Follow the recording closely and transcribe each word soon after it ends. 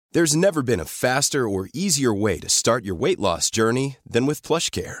There's never been a faster or easier way to start your weight loss journey than with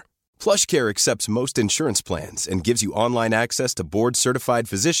PlushCare. PlushCare accepts most insurance plans and gives you online access to board-certified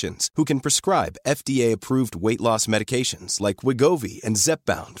physicians who can prescribe FDA-approved weight loss medications like Wegovy and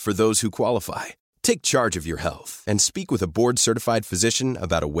Zepbound for those who qualify. Take charge of your health and speak with a board-certified physician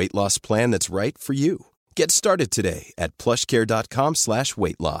about a weight loss plan that's right for you. Get started today at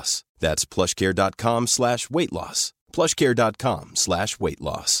plushcare.com/weight-loss. That's plushcare.com/weight-loss.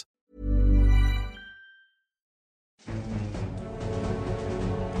 plushcare.com/weight-loss.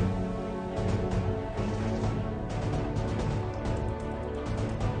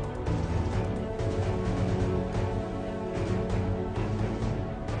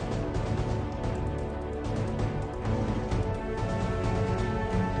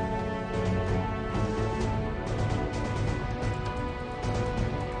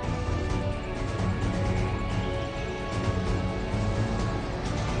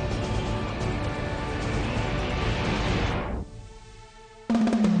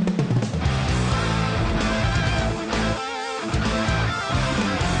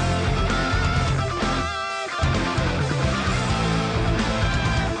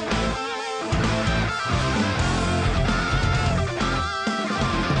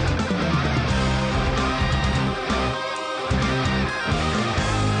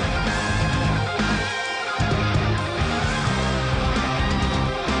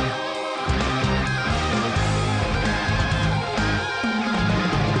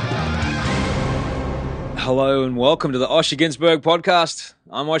 Hello and welcome to the Osher Günsberg podcast.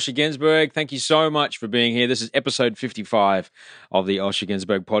 I'm Osher Günsberg. Thank you so much for being here. This is episode 55 of the Osher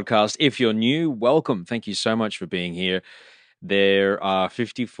Günsberg podcast. If you're new, welcome. Thank you so much for being here. There are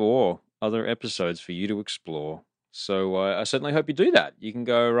 54 other episodes for you to explore. So I certainly hope you do that. You can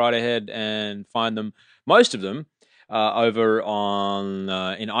go right ahead and find them, most of them, over on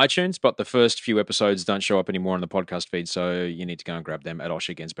in iTunes, but the first few episodes don't show up anymore on the podcast feed, so you need to go and grab them at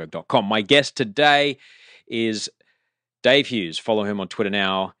oshergunsberg.com. My guest today is Dave Hughes. Follow him on Twitter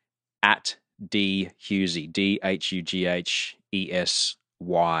now, at DHughesy, DHughesy.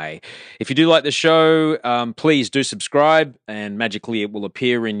 If you do like the show, please do subscribe, and magically it will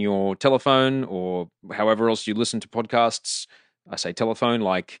appear in your telephone or however else you listen to podcasts. I say telephone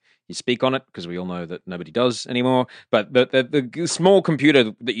like you speak on it, because we all know that nobody does anymore. But the small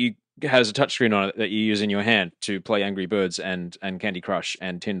computer that you has a touchscreen on it that you use in your hand to play Angry Birds and Candy Crush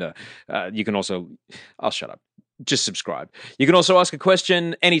and Tinder. You can also... I'll shut up. Just subscribe. You can also ask a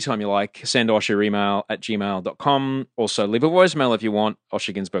question anytime you like. Send Osher your email at gmail.com. Also, leave a voicemail if you want,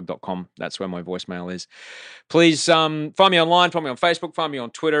 oshergunsberg.com. That's where my voicemail is. Please find me online, find me on Facebook, find me on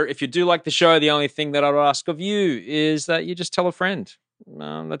Twitter. If you do like the show, the only thing that I'd ask of you is that you just tell a friend.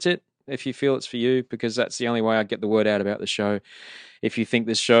 That's it. If you feel it's for you, because that's the only way I get the word out about the show. If you think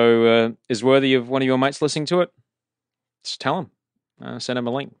this show is worthy of one of your mates listening to it, just tell them. Send them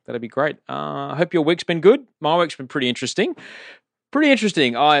a link. That'd be great. I hope your week's been good. My week's been pretty interesting.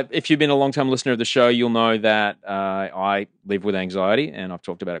 If you've been a long-time listener of the show, you'll know that I live with anxiety, and I've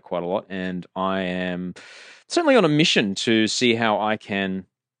talked about it quite a lot. And I am certainly on a mission to see how I can,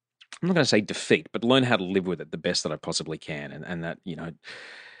 I'm not going to say defeat, but learn how to live with it the best that I possibly can. And that,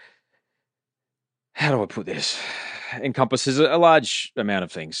 how do I put this? Encompasses a large amount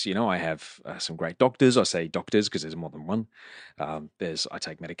of things. I have some great doctors. I say doctors because there's more than one. I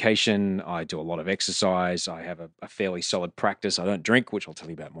take medication. I do a lot of exercise. I have a fairly solid practice. I don't drink, which I'll tell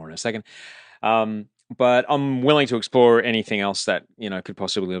you about more in a second. But I'm willing to explore anything else that could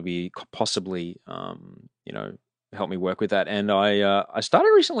possibly help me work with that. And I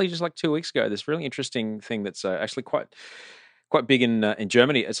started recently, just like 2 weeks ago, this really interesting thing that's actually quite big in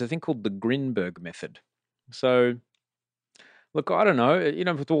Germany. It's a thing called the Grinberg method. So, look, I don't know.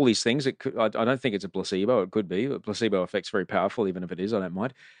 With all these things, I don't think it's a placebo. It could be. A placebo effect's very powerful, even if it is. I don't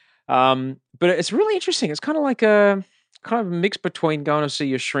mind. But it's really interesting. It's kind of like a mix between going to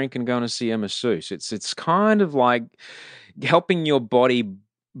see a shrink and going to see a masseuse. It's kind of like helping your body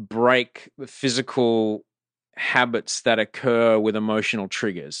break the physical habits that occur with emotional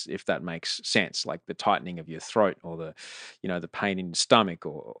triggers, if that makes sense, like the tightening of your throat or the pain in your stomach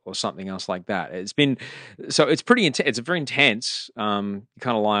or something else like that. It's pretty intense. It's very intense. You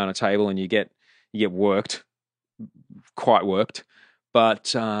kind of lie on a table and you get worked, quite worked,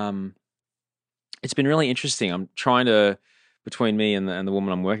 but it's been really interesting. I'm trying to, between me and the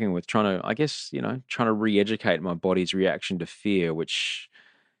woman I'm working with, trying to re-educate my body's reaction to fear, which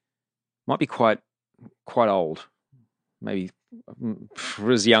might be quite old. Maybe I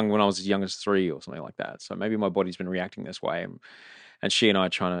was young when I was as young as 3 or something like that. So maybe my body's been reacting this way, and she and I are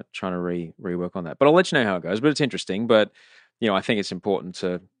trying to rework on that. But I'll let you know how it goes. But it's interesting. But I think it's important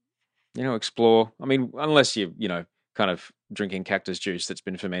to explore. I mean, unless kind of drinking cactus juice that's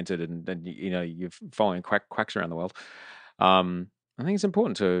been fermented and then, you're following quacks around the world. I think it's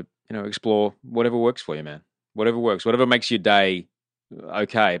important to, explore whatever works for you, man. Whatever works, whatever makes your day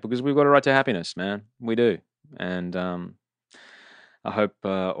okay, because we've got a right to happiness, man. We do. And I hope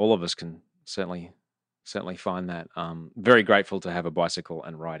all of us can certainly find that. Very grateful to have a bicycle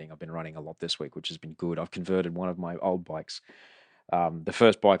and riding. I've been riding a lot this week, which has been good. I've converted one of my old bikes. The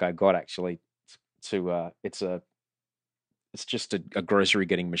first bike I got actually to it's just a grocery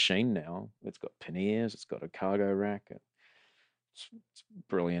getting machine now. It's got panniers, it's got a cargo rack. It's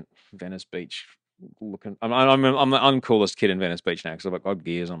brilliant. Venice Beach looking. I'm the uncoolest kid in Venice Beach now because I've got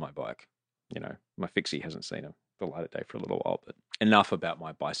gears on my bike. My fixie hasn't seen the light of day for a little while, but enough about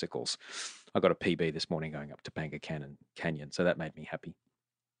my bicycles. I got a PB this morning going up Topanga Canyon, so that made me happy.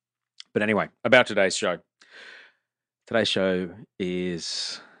 But anyway, about today's show. Today's show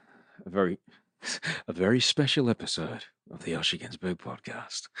is a very special episode of the Osher Günsberg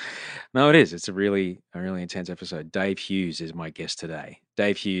podcast. No, it is. It's a really intense episode. Dave Hughes is my guest today.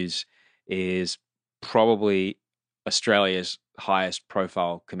 Dave Hughes is probably Australia's highest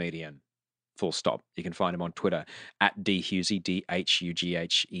profile comedian. Full stop. You can find him on Twitter at DHughesy, DHughesy.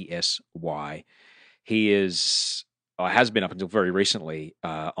 He has been up until very recently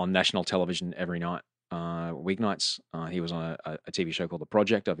on national television every night, weeknights. He was on a TV show called The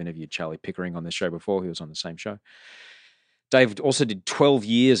Project. I've interviewed Charlie Pickering on this show before. He was on the same show. Dave also did 12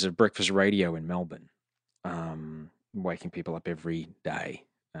 years of breakfast radio in Melbourne, waking people up every day.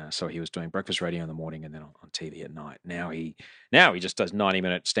 So he was doing breakfast radio in the morning and then on TV at night. Now he just does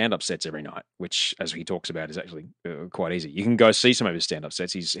 90-minute stand-up sets every night, which, as he talks about, is actually quite easy. You can go see some of his stand-up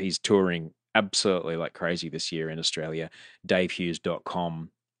sets. He's touring absolutely like crazy this year in Australia.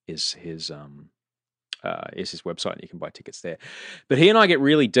 DaveHughes.com is his website, and you can buy tickets there. But he and I get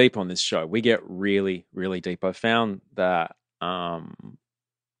really deep on this show. We get really, really deep. I found that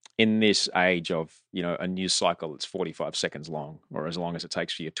in this age of, a news cycle that's 45 seconds long, or as long as it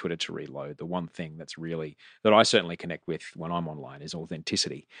takes for your Twitter to reload, the one thing that I certainly connect with when I'm online is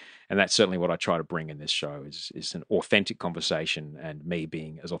authenticity. And that's certainly what I try to bring in this show is an authentic conversation and me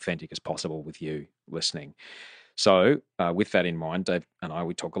being as authentic as possible with you listening. So with that in mind, Dave and I,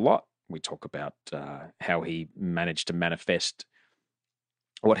 we talk a lot. We talk about how he managed to manifest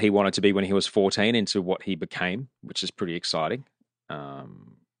what he wanted to be when he was 14 into what he became, which is pretty exciting.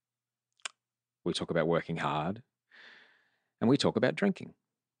 We talk about working hard, and we talk about drinking.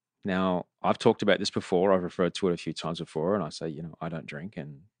 Now, I've talked about this before. I've referred to it a few times before, and I say, I don't drink,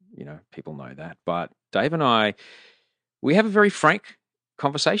 and, people know that. But Dave and I, we have a very frank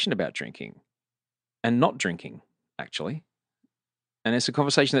conversation about drinking and not drinking, actually. And it's a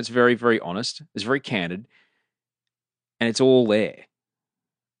conversation that's very, very honest. It's very candid, and it's all there.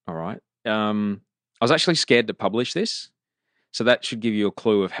 All right. I was actually scared to publish this, so that should give you a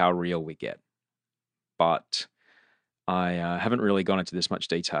clue of how real we get. But I haven't really gone into this much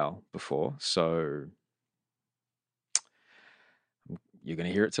detail before, so you're going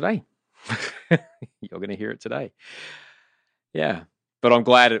to hear it today. You're going to hear it today. Yeah, but I'm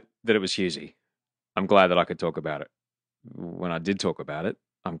glad that it was Hughesy. I'm glad that I could talk about it. When I did talk about it,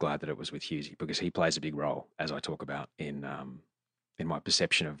 I'm glad that it was with Hughesy because he plays a big role, as I talk about, in my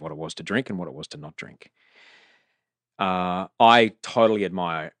perception of what it was to drink and what it was to not drink. I totally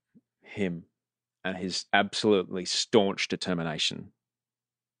admire him and his absolutely staunch determination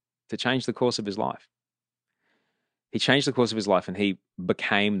to change the course of his life. He changed the course of his life and he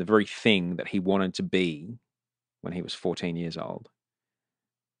became the very thing that he wanted to be when he was 14 years old.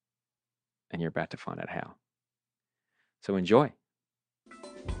 And you're about to find out how. So enjoy.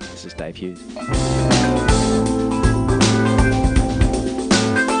 This is Dave Hughes.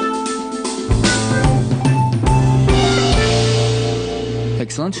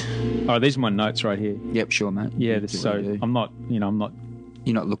 Excellent. Oh, these are my notes right here. Yep, sure, mate. Yeah, I'm not. You're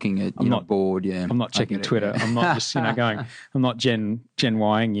not looking at. You're not bored. Yeah. I'm not checking Twitter. I'm not just going. I'm not Gen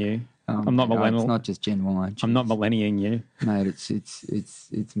Y-ing you. I'm not millennial. It's not just Gen Y. Geez. I'm not millenniating you, mate. It's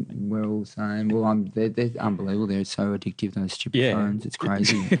we're all the same. Well, they're unbelievable. They're so addictive. Those stupid phones. It's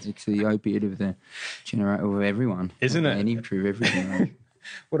crazy. It's the opiate of the of everyone, isn't it? Any true everything.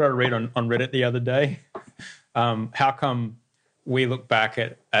 What did I read on Reddit the other day? How come we look back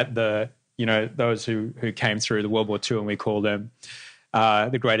at the those who came through the World War II and we call them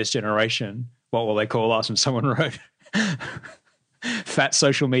the greatest generation? What will they call us? And someone wrote, fat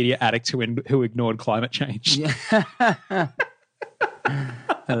social media addict who ignored climate change. Yeah. I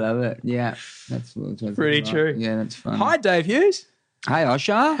love it. Yeah, that's pretty true. Yeah, that's fun. Hi, Dave Hughes. Hey,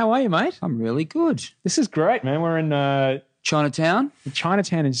 Osher. How are you, mate? I'm really good. This is great, man. We're in Chinatown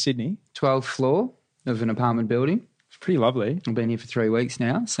in Sydney. 12th floor of an apartment building. It's pretty lovely. I've been here for 3 weeks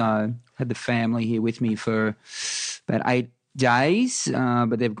now, so had the family here with me for about 8 days,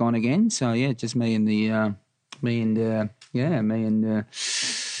 but they've gone again. So yeah, just me and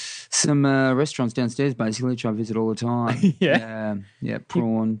some restaurants downstairs, basically, which I visit all the time.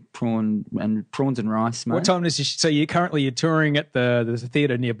 Prawns and rice, mate. What time is so you're touring at the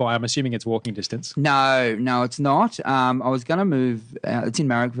theatre nearby? I'm assuming it's walking distance. No, it's not. I was going to move. It's in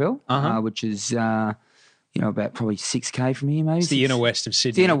Marrickville, which is about probably 6K from here, maybe. It's the inner west of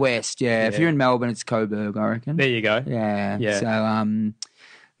Sydney. It's the inner west, yeah. If you're in Melbourne, it's Coburg, I reckon. There you go. Yeah. So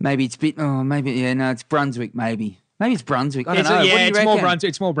maybe it's a bit. Oh, maybe it's Brunswick, maybe. Maybe it's Brunswick. I don't know. Yeah,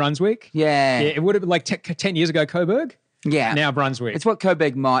 it's more Brunswick. Yeah. It would have been like 10 years ago, Coburg. Yeah. Now Brunswick. It's what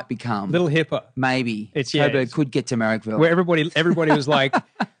Coburg might become. A little hipper. Maybe. Coburg could get to Marrickville. Where everybody was like,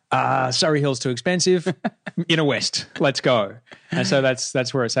 Surrey Hill's too expensive. Inner West, let's go. And so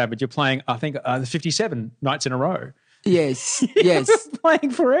that's where it's at. But you're playing, I think, 57 nights in a row. Yes. Playing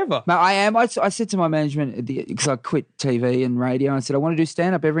forever. No, I am. I said to my management, because I quit TV and radio, I said, I want to do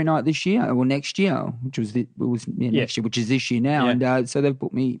stand-up every night this year, or next year, which was next year, which is this year now. Yeah. And so they've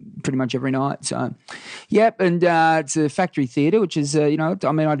booked me pretty much every night. So, yep. And it's a factory theatre, which is,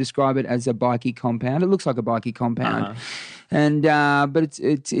 I describe it as a bikie compound. It looks like a bikie compound. Uh-huh. And but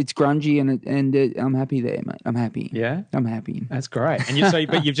it's grungy and I'm happy there, mate. I'm happy. Yeah, I'm happy. That's great. And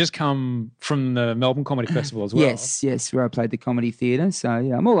but you've just come from the Melbourne Comedy Festival as well. Yes, where I played the comedy theatre. So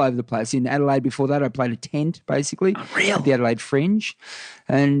yeah, I'm all over the place. In Adelaide before that, I played a tent basically. Oh, really? At the Adelaide Fringe,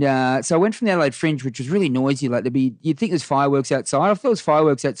 and so I went from the Adelaide Fringe, which was really noisy. Like you'd think there's fireworks outside. I thought there was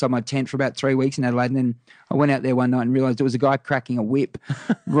fireworks outside my tent for about 3 weeks in Adelaide, and then I went out there one night and realised there was a guy cracking a whip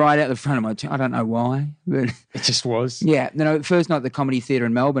right out the front of my tent. I don't know why, but it just was. Yeah. The first night at the Comedy Theatre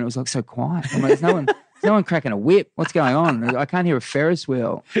in Melbourne, it was like so quiet. I'm like, there's no one cracking a whip. What's going on? I can't hear a Ferris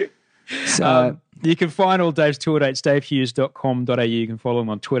wheel. So you can find all Dave's tour dates, davehughes.com.au. You can follow him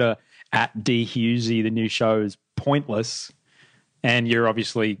on Twitter @DHughesy. The new show is Pointless, and you're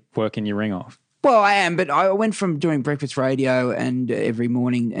obviously working your ring off. Well, I am, but I went from doing breakfast radio and every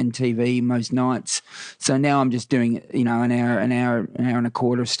morning and TV most nights. So now I'm just doing, an hour and a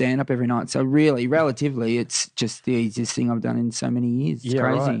quarter of stand-up every night. So really, relatively, it's just the easiest thing I've done in so many years. It's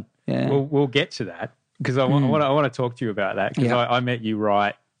crazy. Right. Yeah. We'll get to that because I want to talk to you about that because I met you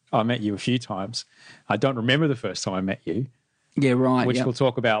I met you a few times. I don't remember the first time I met you. Yeah, right. Which we'll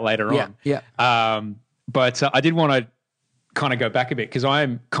talk about later on. Yeah. But I did want to kind of go back a bit because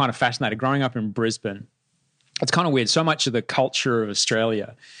I'm kind of fascinated. Growing up in Brisbane, it's kind of weird. So much of the culture of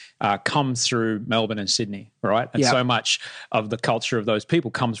Australia comes through Melbourne and Sydney, right? And so much of the culture of those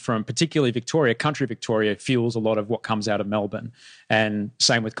people comes from particularly Victoria. Country Victoria fuels a lot of what comes out of Melbourne. And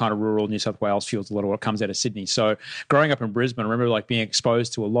same with kind of rural New South Wales fuels a lot of what comes out of Sydney. So growing up in Brisbane, I remember being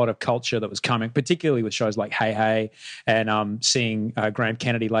exposed to a lot of culture that was coming, particularly with shows like Hey Hey and seeing Graham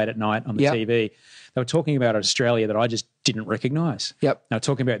Kennedy late at night on the TV. They were talking about Australia that I just didn't recognise. Yep. They were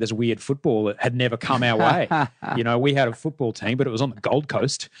talking about this weird football that had never come our way. We had a football team, but it was on the Gold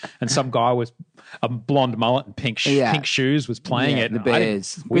Coast, and some guy with a blonde mullet and pink shoes was playing it. The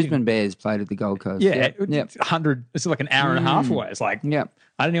Bears, Brisbane Bears played at the Gold Coast. Yeah, 100. It's like an hour and a half away. It's like, I didn't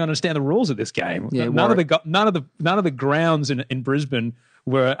even understand the rules of this game. Yeah, none of the grounds in Brisbane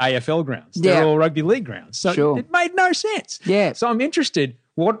were AFL grounds. They're all rugby league grounds. So it made no sense. Yeah. So I'm interested.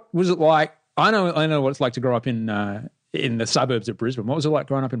 What was it like? I know what it's like to grow up in the suburbs of Brisbane. What was it like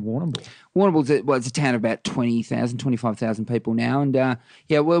growing up in Warrnambool? Warrnambool, it's a town of about 20,000, 25,000 people now. And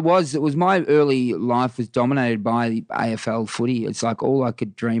it was my early life was dominated by the AFL footy. It's like all I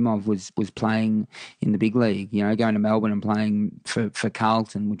could dream of was playing in the big league, going to Melbourne and playing for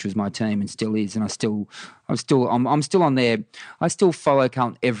Carlton, which was my team and still is. And I'm still on there. I still follow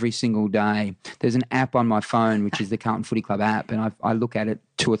Carlton every single day. There's an app on my phone, which is the Carlton Footy Club app, and I look at it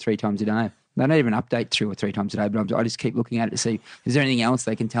 2 or 3 times a day. They don't even update 2 or 3 times a day, but I just keep looking at it to see, is there anything else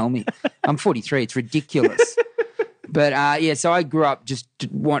they can tell me? I'm 43. It's ridiculous. But, so I grew up just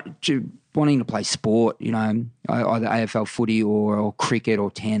wanting to play sport, either AFL footy or cricket or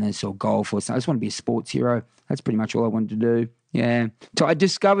tennis or golf or something. I just want to be a sports hero. That's pretty much all I wanted to do. Yeah. So I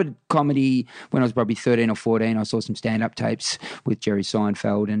discovered comedy when I was probably 13 or 14. I saw some stand-up tapes with Jerry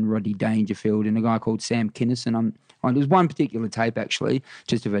Seinfeld and Rodney Dangerfield and a guy called Sam Kinison. There's one particular tape, actually,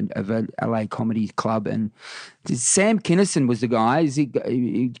 just of a LA comedy club. And Sam Kinison was the guy.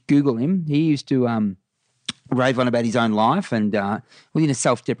 You Google him. He used to rave on about his own life and in a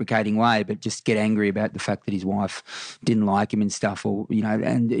self-deprecating way, but just get angry about the fact that his wife didn't like him and stuff, or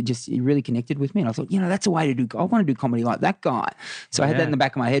and he really connected with me. And I thought, that's a way to do. I want to do comedy like that guy. So I had that in the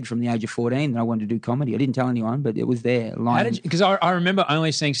back of my head from the age of 14 that I wanted to do comedy. I didn't tell anyone, but it was there. Because I remember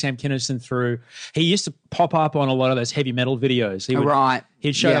only seeing Sam Kinison through. He used to pop up on a lot of those heavy metal videos.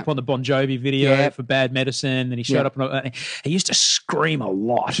 He showed up on the Bon Jovi video for Bad Medicine, and he showed up. He used to scream a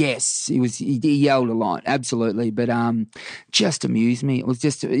lot. Yes, he yelled a lot, absolutely. But just amused me. It was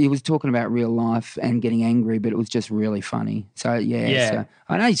just he was talking about real life and getting angry, but it was just really funny. So So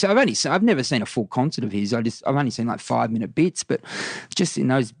I know. So I've never seen a full concert of his. I've only seen like 5-minute bits, but just in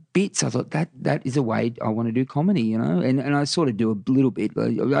those bits, I thought that is a way I want to do comedy, and I sort of do a little bit.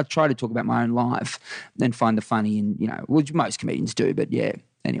 I try to talk about my own life and find the funny in, which most comedians do, but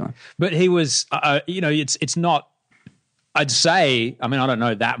anyway. But he was, it's not, I'd say, I don't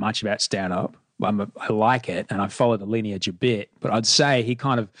know that much about stand-up. I like it and I follow the lineage a bit, but I'd say he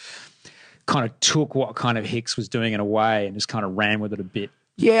kind of took what kind of Hicks was doing in a way and just kind of ran with it a bit.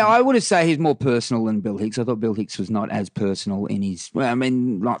 Yeah, I would have said he's more personal than Bill Hicks. I thought Bill Hicks was not as personal in his.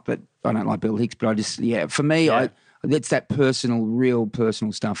 Not that I don't like Bill Hicks, but I just for me, it's that real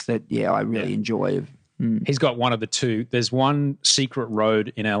personal stuff that I really enjoy. He's got one of the two. There's one secret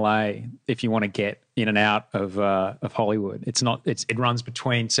road in LA if you want to get in and out of Hollywood. It runs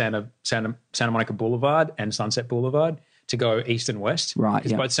between Santa Monica Boulevard and Sunset Boulevard to go east and west. Right.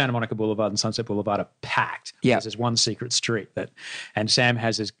 Because both Santa Monica Boulevard and Sunset Boulevard are packed. Yeah. There's one secret street and Sam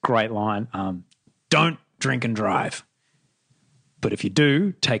has this great line, don't drink and drive. But if you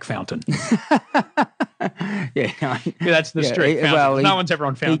do, take Fountain. That's the street. No one's ever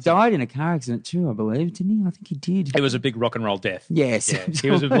on Fountain. He died in a car accident too, I believe, didn't he? I think he did. It was a big rock and roll death. Yes. Yeah.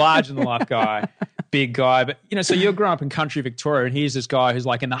 He was a larger-than-life guy, big guy. But, so you're growing up in country Victoria, and here's this guy who's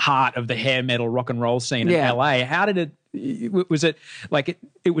like in the heart of the hair metal rock and roll scene in LA. How did it... Was it like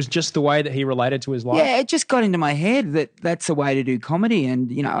it was just the way that he related to his life? Yeah, it just got into my head that that's a way to do comedy. And,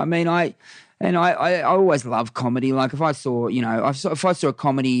 I always love comedy. Like if I saw, if I saw a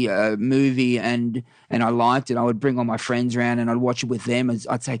comedy movie and I liked it, I would bring all my friends around and I'd watch it with them.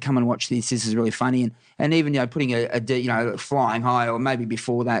 I'd say, come and watch this. This is really funny. And even, putting a Flying High or maybe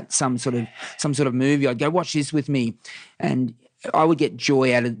before that, some sort of movie, I'd go, watch this with me. And I would get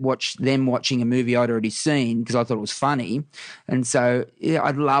joy out of them watching a movie I'd already seen because I thought it was funny. And so,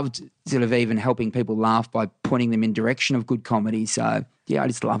 I'd loved sort of even helping people laugh by pointing them in direction of good comedy. So, I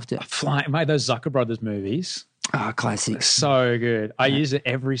just loved it. Mate, those Zucker Brothers movies. Classics. So good. I use it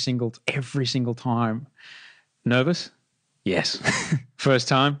every single time. Nervous? Yes. First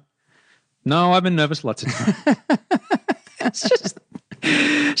time? No, I've been nervous lots of times. It's just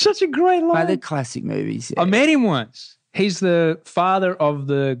such a great line. They're classic movies. Yeah. I met him once. He's the father of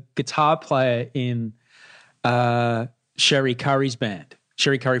the guitar player in Sherry Curry's band.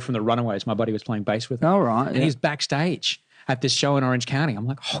 Sherry Curry from the Runaways. My buddy was playing bass with him. Oh, right. And he's backstage at this show in Orange County. I'm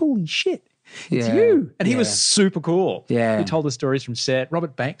like, holy shit, it's you. And he was super cool. Yeah. He told the stories from set.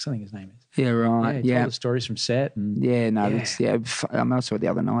 Robert Banks, I think his name is. Yeah, right. He told the stories from set. And I saw it the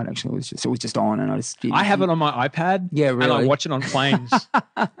other night, actually. It was just on. And I have it on my iPad. Yeah, really. And I watch it on planes.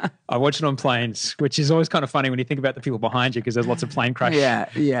 I watch it on planes, which is always kind of funny when you think about the people behind you because there's lots of plane crash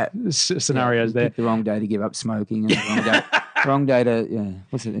scenarios there. The wrong day to give up smoking. And wrong day to,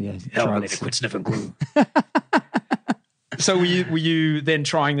 what's it? Yeah, I need to quit sniffing glue. So were you then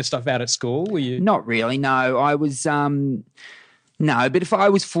trying the stuff out at school? Were you? Not really, no. I was... No, but if I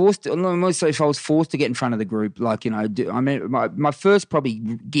was forced to get in front of the group, my first probably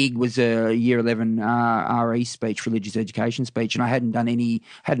gig was a year 11 RE speech, religious education speech, and I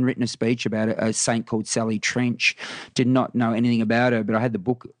hadn't written a speech about a saint called Sally Trench. Did not know anything about her, but I had the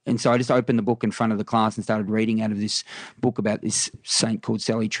book, and so I just opened the book in front of the class and started reading out of this book about this saint called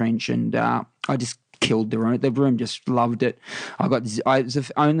Sally Trench, and I just killed the room. The room just loved it. It was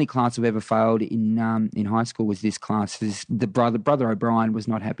the only class I've ever failed in high school was this class. The brother O'Brien was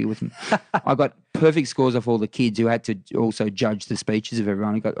not happy with him. I got perfect scores off all the kids who had to also judge the speeches of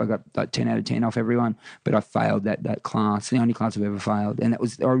everyone. I got like 10 out of 10 off everyone, but I failed that class. The only class I've ever failed, and that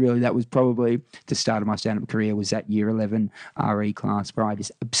was probably the start of my stand-up career. Was that year 11 RE class where I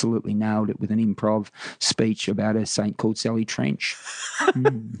just absolutely nailed it with an improv speech about a saint called Sally Trench.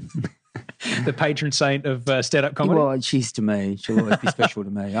 The patron saint of stand-up comedy. Well, she's to me. She'll always be special to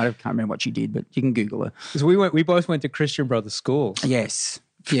me. I can't remember what she did, but you can Google her. Because we both went to Christian Brothers schools. Yes.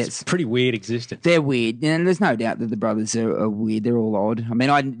 It's pretty weird existence. They're weird, and there's no doubt that the brothers are weird. They're all odd. I mean,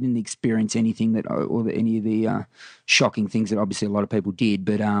 I didn't experience anything any of the shocking things that obviously a lot of people did,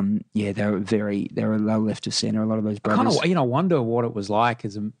 but they were left of centre. A lot of those brothers. I kind of wonder what it was like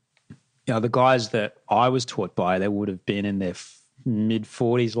as the guys that I was taught by, they would have been in their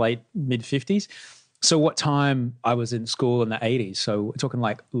mid-40s, late mid-50s. So what time I was in school in the 80s? So we're talking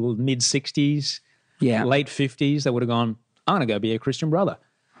like mid-60s, late 50s. They would have gone, I'm going to go be a Christian brother.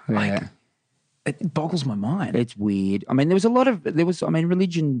 Yeah. It boggles my mind. It's weird. I mean,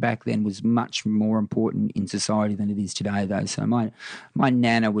 religion back then was much more important in society than it is today, though. So my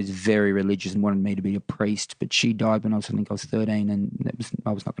nana was very religious and wanted me to be a priest, but she died when I was 13, and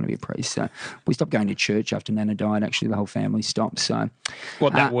I was not going to be a priest. So we stopped going to church after Nana died. Actually, the whole family stopped. So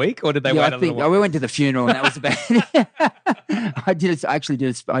that week, or did they wait a little while? We went to the funeral, and that was about it. I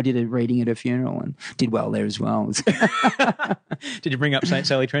did a reading at a funeral and did well there as well. Did you bring up St.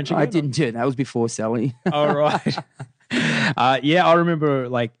 Sally Trench again? I didn't do it. That was before Sally. All right. I remember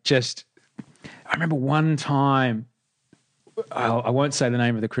I remember one time, I won't say the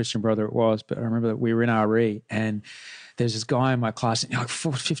name of the Christian brother it was, but I remember that we were in RE and there's this guy in my class, and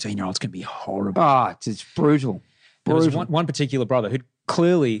 15-year-olds can be horrible. Oh, it's brutal. There was one particular brother who'd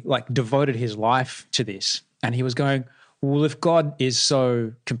clearly devoted his life to this, and he was going, well, if God is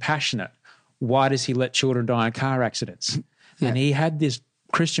so compassionate, why does he let children die in car accidents? Yeah. And he had this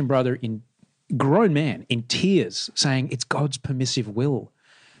Christian brother, grown man, in tears, saying, it's God's permissive will.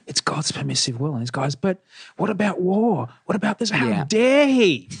 It's God's permissive will. And this guy's, but what about war? What about this? How dare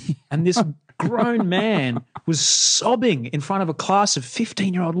he? And this grown man was sobbing in front of a class of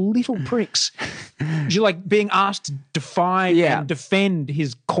 15-year-old little pricks. You're being asked to defy and defend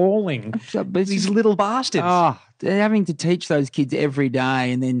his calling. These little bastards. Oh, they're having to teach those kids every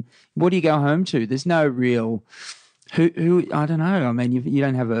day. And then what do you go home to? There's no real... Who I don't know. I mean, you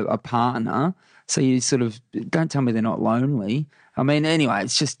don't have a partner, so you sort of don't tell me they're not lonely. I mean, anyway,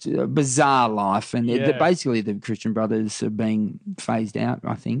 it's just a bizarre life, and basically the Christian Brothers are being phased out.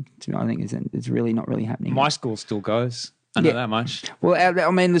 I think it's really not really happening. My school still goes. I know that much. Well,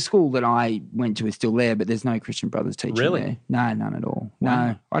 I mean, the school that I went to is still there, but there's no Christian Brothers teaching there. No, none at all. Wow.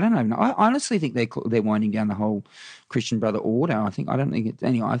 No, I don't know. I honestly think they're winding down the whole Christian Brother order. I think I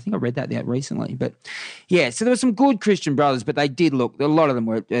read that out recently. But yeah, so there were some good Christian Brothers, but they did look. A lot of them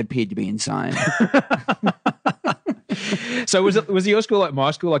appeared to be insane. So was your school like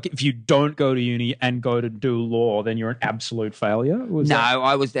my school? Like, if you don't go to uni and go to do law, then you're an absolute failure?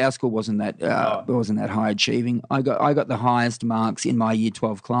 Our school wasn't that high achieving. I got the highest marks in my year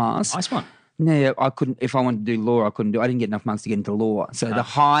 12 class. Nice one. No, I couldn't. If I wanted to do law, I couldn't do. I didn't get enough marks to get into law. So the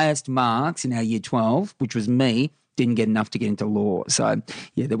highest marks in our year 12, which was me, didn't get enough to get into law. So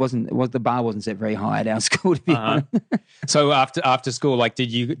yeah, the bar wasn't set very high at our school, to be honest. So after school,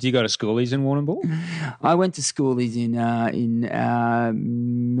 did you go to schoolies in Warrnambool? I went to schoolies in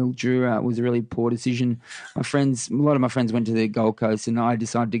Mildura. It was a really poor decision. A lot of my friends went to the Gold Coast, and I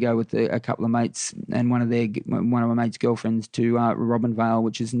decided to go with a couple of mates and one of my mates' girlfriends to Robinvale,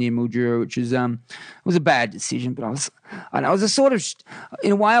 which is near Mildura, which is it was a bad decision. But I was a sort of,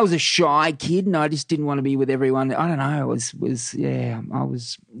 in a way, I was a shy kid, and I just didn't want to be with everyone. I don't know. I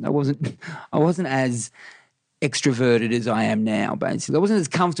wasn't as extroverted as I am now, basically. I wasn't as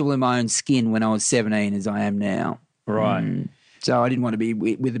comfortable in my own skin when I was 17 as I am now. Right. So I didn't want to be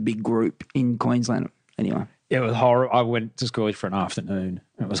with a big group in Queensland. Anyway. It was horrible. I went to school for an afternoon.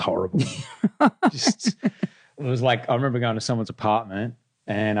 It was horrible. It was like, I remember going to someone's apartment,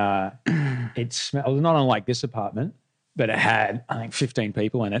 and it smelled. It was not unlike this apartment, but it had, I think, 15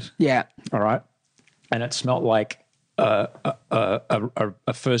 people in it. Yeah. All right. And it smelled like a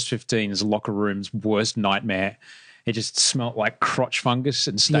First 15's locker room's worst nightmare. It just smelled like crotch fungus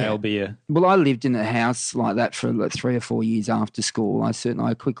and stale beer. Well, I lived in a house like that for 3 or 4 years after school.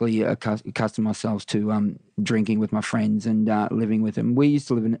 I quickly accustomed myself to drinking with my friends and living with them. We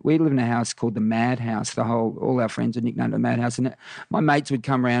live in a house called the Madhouse. All our friends are nicknamed the Madhouse, and my mates would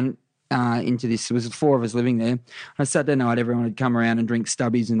come around into this. There was 4 of us living there. On Saturday night, everyone would come around and drink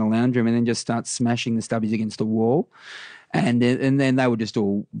stubbies in the lounge room, and then just start smashing the stubbies against the wall. And then they would just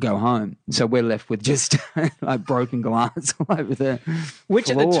all go home. So we're left with just like broken glass all over the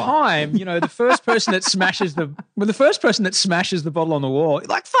Which floor. At the time, the first person that smashes the bottle on the wall,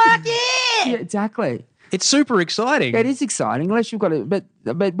 like, fuck yeah! Yeah, exactly. It's super exciting. It is exciting, unless you've got it. But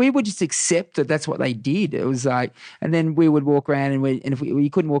we would just accept that that's what they did. It was like, and then we would walk around, and if you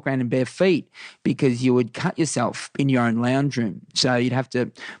couldn't walk around in bare feet because you would cut yourself in your own lounge room. So you'd have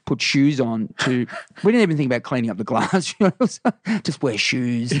to put shoes on to. We didn't even think about cleaning up the glass. Just wear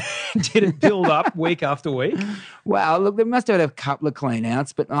shoes. Did it build up week after week? Well, look, they must have had a couple of clean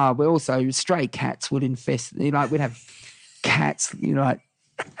outs, but we also stray cats would infest. We'd have cats, like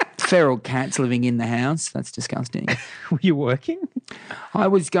feral cats living in the house. That's disgusting. Were you working? I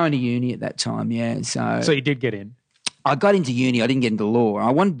was going to uni at that time, yeah. So you did get in? I got into uni. I didn't get into law.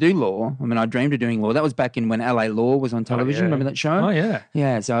 I wanted to do law. I mean, I dreamed of doing law. That was back in when LA Law was on television. Remember that show? Oh, yeah.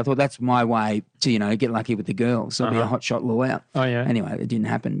 Yeah, so I thought that's my way to, get lucky with the girls. So I'll be a hotshot lawyer. Oh, yeah. Anyway, it didn't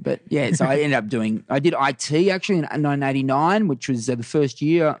happen. But, yeah, so I ended up I did IT actually in 1989, which was the first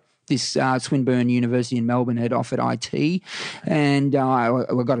year this Swinburne University in Melbourne had offered IT, and I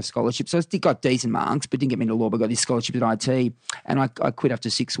got a scholarship. So I got decent marks, but didn't get me into law. But I got this scholarship at IT, and I quit after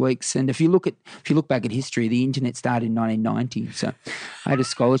 6 weeks. And if you look back at history, the internet started in 1990. So I had a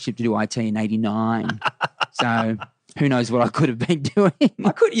scholarship to do IT in '89. So who knows what I could have been doing?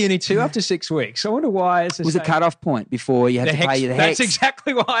 I quit uni too after 6 weeks. I wonder why. It was a cut-off point before you had to pay your HECS. That's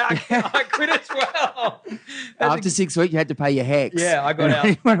exactly why I quit as well. After 6 weeks, you had to pay your HECS. Yeah, I got out.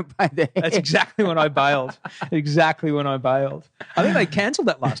 You want to pay the HECS. That's exactly when I bailed. Exactly when I bailed. I think they cancelled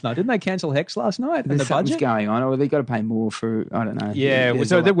that last night. Didn't they cancel HECS last night? There's something's going on, or they got to pay more for, I don't know. Yeah,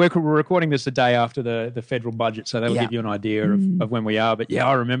 so we're recording this the day after the federal budget, so that'll give you an idea of when we are. But yeah,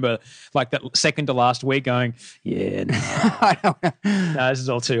 I remember like that second to last week going, yeah, no. No, this is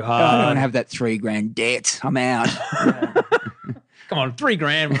all too hard. I don't want to have that $3,000 debt. I'm out. Come on,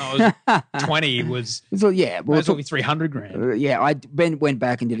 $3,000 when I was 20 was. So, yeah, well, it's probably $300,000. Yeah, I went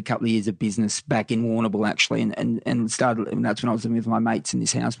back and did a couple of years of business back in Warrnambool actually, and started. And that's when I was living with my mates in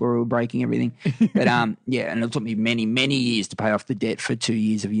this house where we were breaking everything. But yeah, and it took me many years to pay off the debt for 2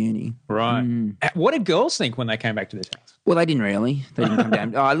 years of uni. Right. What did girls think when they came back to this house? Well, they didn't really. They didn't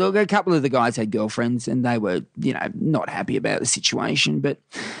come down. Look, a couple of the guys had girlfriends, and they were, not happy about the situation, but.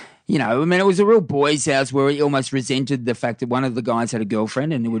 I mean, it was a real boys' house where he almost resented the fact that one of the guys had a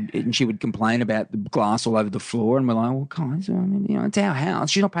girlfriend, and she would complain about the glass all over the floor, and we're like, well, guys, I mean, it's our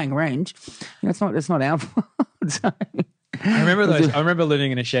house. She's not paying rent. It's not our fault. So, I remember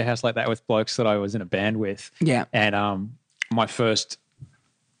living in a share house like that with blokes that I was in a band with. Yeah, and my first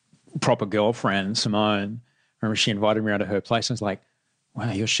proper girlfriend, Simone, I remember she invited me around to her place and was like,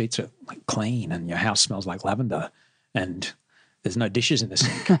 "Wow, your sheets are like clean, and your house smells like lavender, and." There's no dishes in the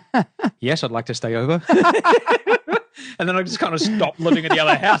sink. Yes, I'd like to stay over. And then I just kind of stopped living at the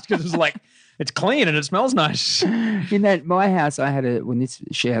other house because it was like, it's clean and it smells nice. In my house, I had a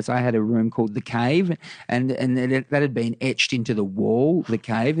room called the Cave, and that had been etched into the wall. The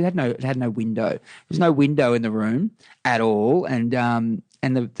Cave, it had no window. There was no window in the room at all, and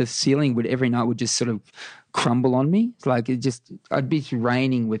the ceiling every night would just sort of crumble on me. It's like I'd be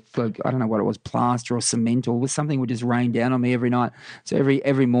raining with like, I don't know what it was, plaster or cement or something would just rain down on me every night. So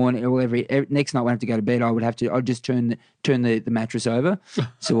every morning or every next night when I have to go to bed, I'd just turn the mattress over,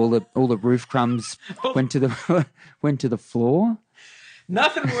 so all the roof crumbs went to the floor.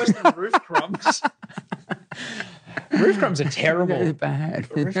 Nothing worse than roof crumbs. Roof crumbs are terrible. They're bad.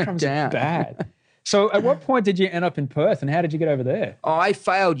 Roof crumbs are bad. So at what point did you end up in Perth, and how did you get over there? I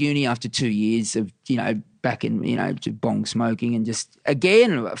failed uni after 2 years of, back in, bong smoking and just,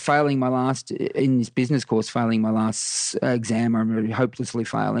 again, failing my last exam. I remember hopelessly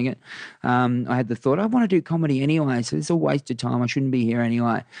failing it. I had the thought, I want to do comedy anyway, so it's a waste of time. I shouldn't be here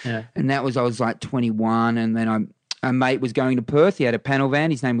anyway. Yeah. And I was like 21, and then a mate was going to Perth. He had a panel van.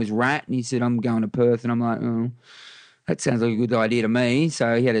 His name was Rat, and he said, I'm going to Perth. And I'm like, oh, that sounds like a good idea to me.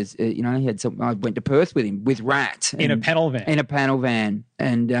 So he had I went to Perth with him, with Rat. In a panel van? In a panel van.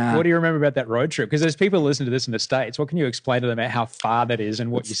 And what do you remember about that road trip? Because there's people listening to this in the States. What can you explain to them about how far that is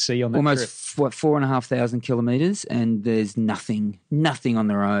and what you see on that almost, trip? 4,500 kilometres, and there's nothing on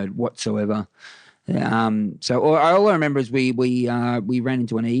the road whatsoever. So all I remember is we ran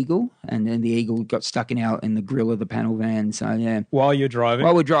into an eagle, and then the eagle got stuck in the grill of the panel van. So yeah, while you're driving,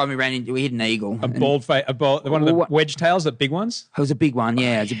 we hit an eagle, one of the wedge tails, the big ones. It was a big one,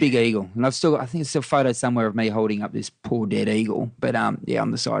 yeah. It was a big eagle, and I think there's still a photo somewhere of me holding up this poor dead eagle, but on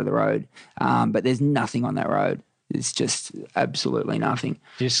the side of the road. But there's nothing on that road. It's just absolutely nothing.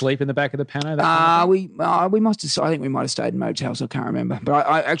 Did you sleep in the back of the Pano? We must have. I think we might have stayed in motels. I can't remember, but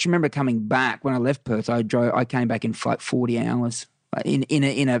I actually remember coming back when I left Perth. I came back in like 40 hours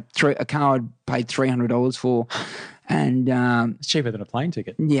in a car I'd paid $300 for, and it's cheaper than a plane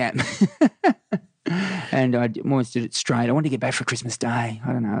ticket. Yeah. And I almost did it straight. I wanted to get back for Christmas Day.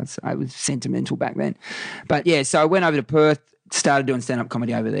 I don't know. I was sentimental back then, but yeah. So I went over to Perth. Started doing stand-up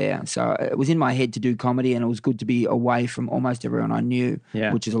comedy over there. So it was in my head to do comedy, and it was good to be away from almost everyone I knew,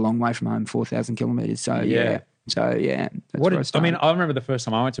 which is a long way from home, 4,000 kilometres. So, yeah. I remember the first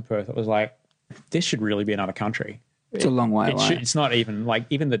time I went to Perth, it was like, this should really be another country. It's a long way away. It's not even like,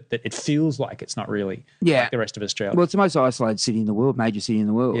 even that it feels like it's not really Yeah. like the rest of Australia. Well, it's the most isolated city in the world, major city in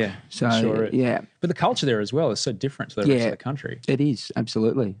the world. Yeah, So, sure is. yeah. But the culture there as well is so different to the rest of the country. It is,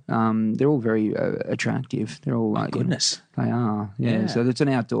 absolutely. They're all very attractive. They're all like... Goodness. They are, yeah. Yeah. So it's an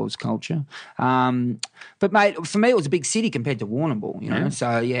outdoors culture. But, mate, for me, it was a big city compared to Warrnambool, you know. Yeah.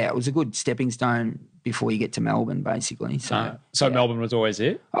 So, yeah, it was a good stepping stone before you get to Melbourne, basically. So, So Melbourne was always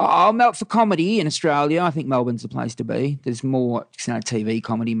it? for comedy in Australia, I think Melbourne's the place to be. There's more TV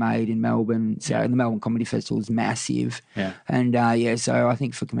comedy made in Melbourne. So and the Melbourne Comedy Festival is massive. Yeah. And, so I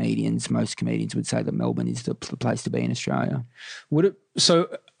think for comedians, most comedians would say that Melbourne is the place to be in Australia. So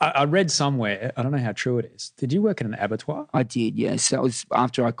I read somewhere, I don't know how true it is. Did you work in an abattoir? I did, yes. That was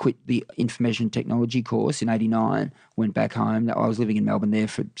after I quit the information technology course in 89, went back home. I was living in Melbourne there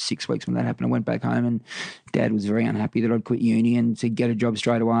for 6 weeks when that happened. I went back home and Dad was very unhappy that I'd quit uni and to get a job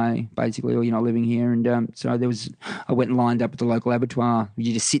straight away, basically, or you're not living here. And so I went and lined up at the local abattoir.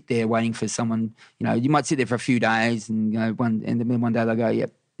 You just sit there waiting for someone, you might sit there for a few days and then one day they'll go,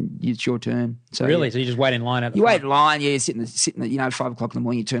 yep, it's your turn. So Really? yeah. So you just wait in line at the You front? wait in line, yeah, sit in the 5 o'clock in the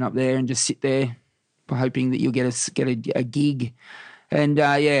morning, you turn up there and just sit there hoping that you'll get a gig. And,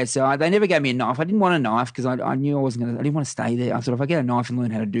 so they never gave me a knife. I didn't want a knife because I knew I didn't want to stay there. I thought if I get a knife and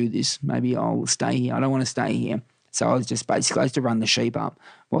learn how to do this, maybe I'll stay here. I don't want to stay here. So I was just I used to run the sheep up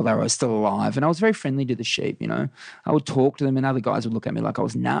while they were still alive. And I was very friendly to the sheep, I would talk to them and other guys would look at me like I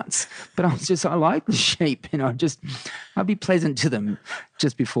was nuts. But I like the sheep, I'd be pleasant to them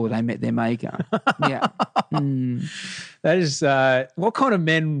just before they met their maker. Yeah. That is, what kind of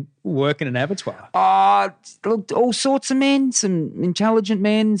men work in an abattoir? Look, all sorts of men, some intelligent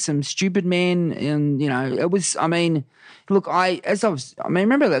men, some stupid men. And,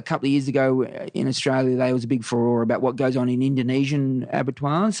 remember a couple of years ago in Australia, there was a big furore about what goes on in Indonesian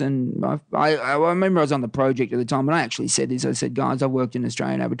abattoirs. And I remember I was on the project at the time, and I actually said this. I said, guys, I've worked in an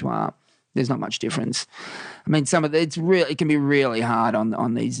Australian abattoir. There's not much difference. It can be really hard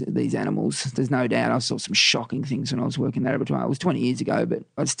on these animals. There's no doubt. I saw some shocking things when I was working that abattoir. It was 20 years ago, but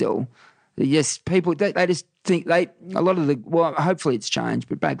I still, yes, people they just think hopefully it's changed,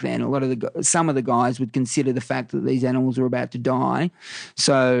 but back then some of the guys would consider the fact that these animals are about to die,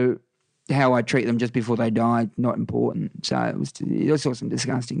 so how I treat them just before they die not important. So I saw some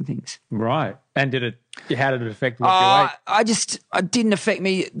disgusting things. Right. And how did it affect what you ate? It didn't affect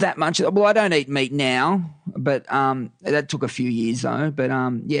me that much. Well, I don't eat meat now, but that took a few years though. But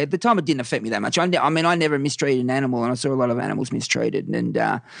at the time it didn't affect me that much. I never mistreated an animal, and I saw a lot of animals mistreated,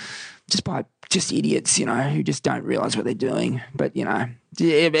 and just by idiots, who just don't realise what they're doing. But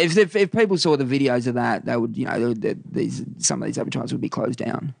if people saw the videos of that, they would, some of these abattoirs would be closed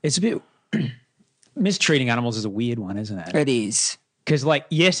down. It's a bit mistreating animals is a weird one, isn't it? It is. Because,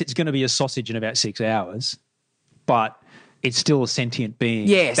 yes, it's going to be a sausage in about 6 hours, but it's still a sentient being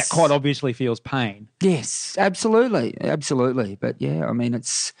that quite obviously feels pain. Yes, absolutely. But, it's... a lot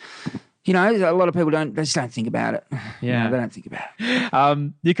of people just don't think about it. Yeah. No, they don't think about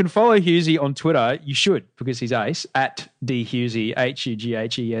it. You can follow Hughesy on Twitter. You should, because he's ace, at DHughesy,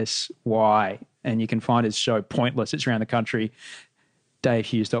 HUGHESY. And you can find his show Pointless. It's around the country,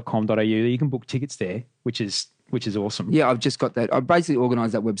 davehughes.com.au. You can book tickets there, which is awesome. Yeah, I've just got that. I basically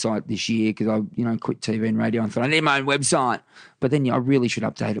organised that website this year because I quit TV and radio and thought I need my own website. But then I really should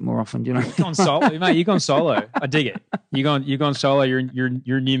update it more often. You've gone solo, mate. You've gone solo. I dig it. You've gone solo. You're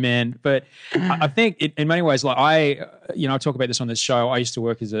a new man. But I think in many ways, I talk about this on this show. I used to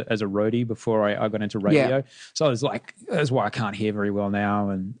work as a roadie before I got into radio. Yeah. So I was that's why I can't hear very well now,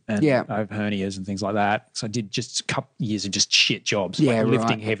 and I have hernias and things like that. So I did just a couple years of just shit jobs,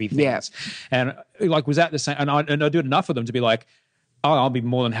 lifting heavy things. Yeah. And was that the same? And I do enough of them to be like, I'll be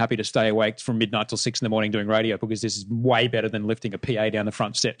more than happy to stay awake from midnight till 6 a.m. doing radio because this is way better than lifting a PA down the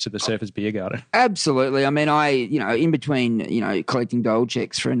front steps of the Surfers Beer Garden. Absolutely. In between, collecting dole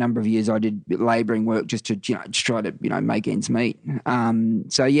checks for a number of years, I did labouring work just to, try to, make ends meet.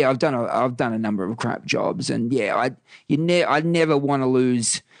 I've done a number of crap jobs, and I never want to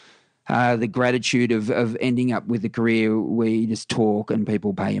lose the gratitude of ending up with a career where you just talk and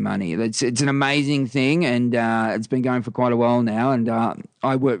people pay you money. It's an amazing thing, and it's been going for quite a while now. And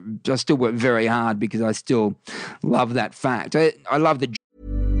I still work very hard because I still love that fact. I love the.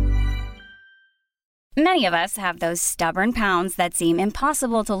 Many of us have those stubborn pounds that seem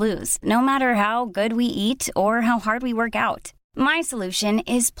impossible to lose, no matter how good we eat or how hard we work out. My solution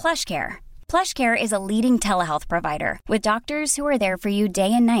is PlushCare. PlushCare is a leading telehealth provider with doctors who are there for you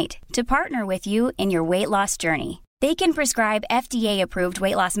day and night to partner with you in your weight loss journey. They can prescribe FDA-approved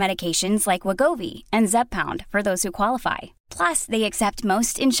weight loss medications like Wegovy and Zepbound for those who qualify. Plus, they accept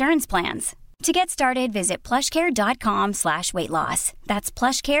most insurance plans. To get started, visit plushcare.com/weightloss. That's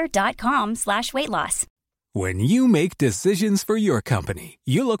plushcare.com/weightloss. When you make decisions for your company,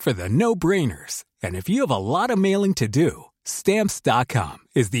 you look for the no-brainers. And if you have a lot of mailing to do, Stamps.com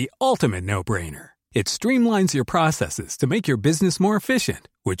is the ultimate no-brainer. It streamlines your processes to make your business more efficient,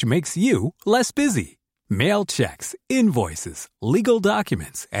 which makes you less busy. Mail checks, invoices, legal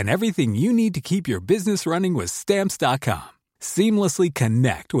documents, and everything you need to keep your business running with Stamps.com. Seamlessly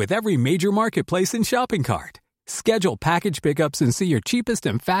connect with every major marketplace and shopping cart. Schedule package pickups and see your cheapest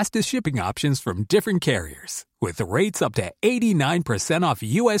and fastest shipping options from different carriers. With rates up to 89% off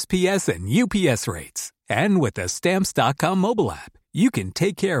USPS and UPS rates. And with the Stamps.com mobile app, you can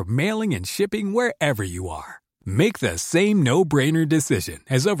take care of mailing and shipping wherever you are. Make the same no-brainer decision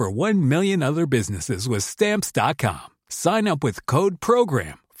as over 1 million other businesses with Stamps.com. Sign up with code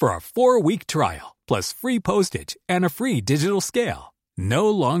PROGRAM for a 4-week trial, plus free postage and a free digital scale. No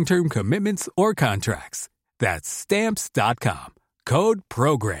long-term commitments or contracts. That's Stamps.com. Code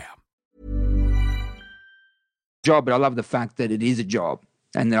PROGRAM. Job, but I love the fact that it is a job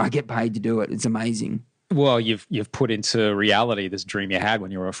and that I get paid to do it. It's amazing. Well, you've put into reality this dream you had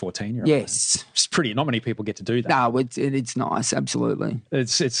when you were a 14-year-old. Yes. It's pretty. Not many people get to do that. No, it's nice. Absolutely.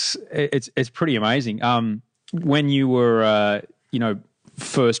 It's pretty amazing. When you were,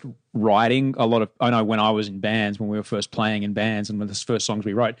 first writing a lot of, I know when I was in bands, when we were first playing in bands and when the first songs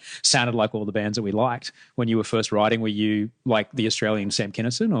we wrote sounded like all the bands that we liked. When you were first writing, were you like the Australian Sam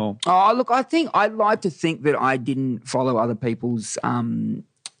Kinison or? Oh, look, I think I'd like to think that I didn't follow other people's, I'd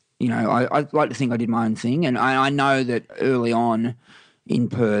like to think I did my own thing. And I know that early on in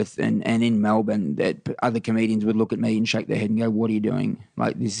Perth and in Melbourne that other comedians would look at me and shake their head and go, what are you doing?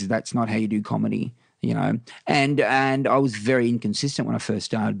 Like, that's not how you do comedy. And I was very inconsistent when I first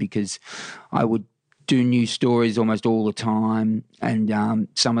started because I would do new stories almost all the time, and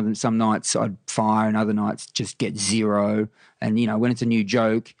some nights I'd fire and other nights just get zero. And when it's a new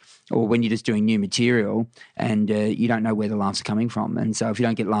joke or when you're just doing new material and you don't know where the laughs are coming from, and so if you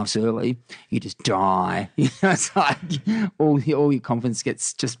don't get laughs early, you just die. It's like all your confidence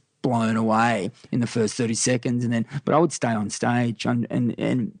gets just blown away in the first 30 seconds, but I would stay on stage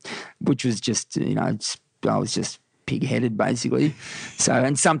and which was just I was just pig-headed basically. So,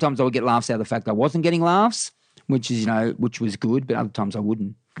 and sometimes I would get laughs out of the fact I wasn't getting laughs, which was good, but other times I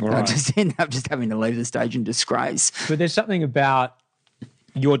wouldn't. Right. I just end up just having to leave the stage in disgrace. But there's something about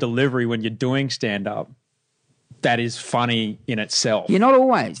your delivery when you're doing stand-up that is funny in itself. Yeah, not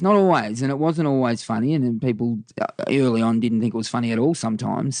always. And it wasn't always funny, and then people early on didn't think it was funny at all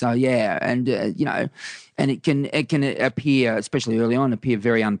sometimes. So, yeah, and, and it can appear, especially early on,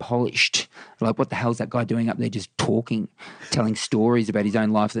 very unpolished. Like, what the hell's that guy doing up there just talking, telling stories about his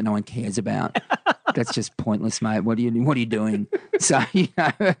own life that no one cares about? That's just pointless, mate. What are you doing? So, I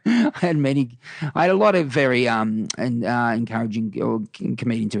had a lot of very encouraging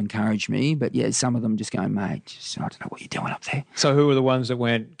comedians to encourage me, but yeah, some of them just going, mate, I don't know what you're doing up there. So who were the ones that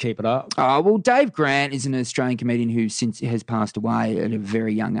went, keep it up? Well, Dave Grant is an Australian comedian who since has passed away at a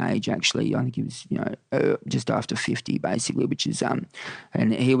very young age, actually. I think he was, just after 50, basically, which is, and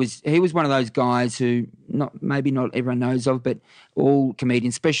he was one of those guys who maybe not everyone knows of, but all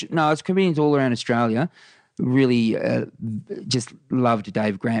comedians, it's comedians all around Australia, really just loved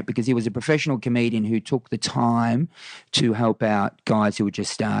Dave Grant because he was a professional comedian who took the time to help out guys who were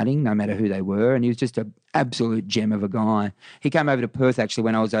just starting, no matter who they were, and he was just an absolute gem of a guy. He came over to Perth, actually,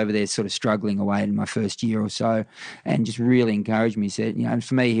 when I was over there sort of struggling away in my first year or so, and just really encouraged me. He said, and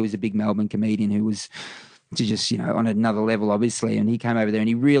for me, he was a big Melbourne comedian who was just, on another level, obviously, and he came over there and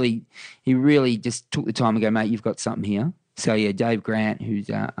he really just took the time and go, mate, you've got something here. So, yeah, Dave Grant, who's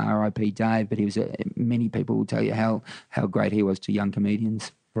R.I.P. Dave, but he was many people will tell you how great he was to young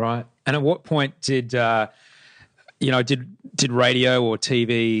comedians. Right. And at what point did radio or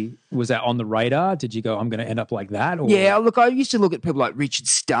TV, was that on the radar? Did you go, I'm going to end up like that? Or? Yeah, look, I used to look at people like Richard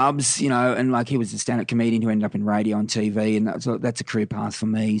Stubbs, and like he was a stand-up comedian who ended up in radio and TV, and that's a career path for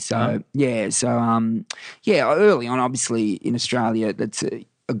me. So, early on, obviously, in Australia, that's a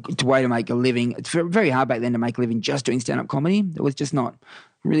way to make a living. It's very hard back then to make a living just doing stand-up comedy. It was just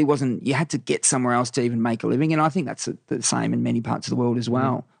really wasn't, you had to get somewhere else to even make a living. And I think that's the same in many parts of the world as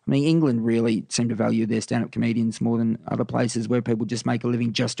well. I mean, England really seem to value their stand-up comedians more than other places where people just make a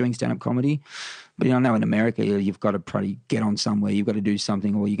living just doing stand-up comedy. But, I know in America, you've got to probably get on somewhere. You've got to do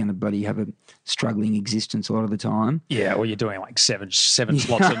something or you're going to bloody have a struggling existence a lot of the time. Yeah, or you're doing like seven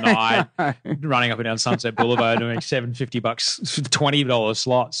slots a night, running up and down Sunset Boulevard doing $750, $20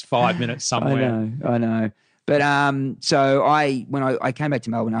 slots, 5 minutes somewhere. I know. But so when I came back to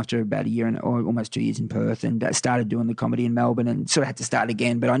Melbourne after about a year or almost 2 years in Perth, and started doing the comedy in Melbourne, and sort of had to start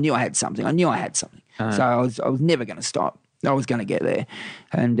again. But I knew I had something. Uh-huh. So I was never going to stop. I was going to get there,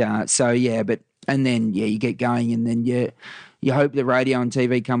 and and then you get going, and then you hope that radio and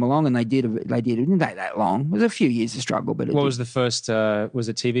TV come along, and they did. It didn't take that long. It was a few years of struggle, but what was the first? Was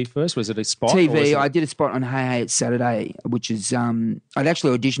it TV first? Was it a spot? TV. I did a spot on Hey Hey It's Saturday, which is I'd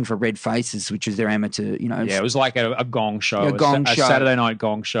actually auditioned for Red Faces, which is their amateur. Yeah, it was like a gong show, a Saturday night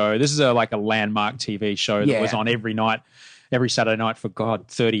gong show. This is like a landmark TV show that was on every night. Every Saturday night for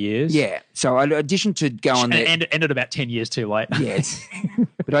 30 years. Yeah. So I auditioned to go on there. And ended about 10 years too late. Yes.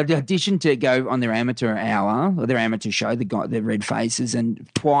 But I auditioned to go on their amateur hour, or their amateur show, the Red Faces, and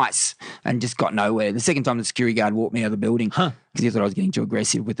twice, and just got nowhere. The second time the security guard walked me out of the building because he thought I was getting too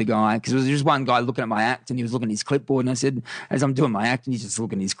aggressive with the guy. Because there was just one guy looking at my act, and he was looking at his clipboard, and I said, as I'm doing my act, and he's just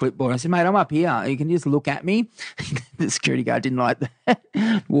looking at his clipboard, I said, mate, I'm up here. You can just look at me. The security guard didn't like that.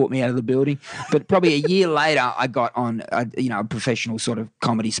 Walked me out of the building. But probably a year later, I got on a professional sort of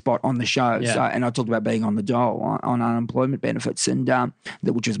comedy spot on the show. Yeah. So, and I talked about being on the dole on unemployment benefits, and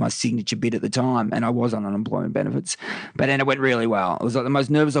which was my signature bit at the time, and I was on unemployment benefits. But then it went really well. It was like the most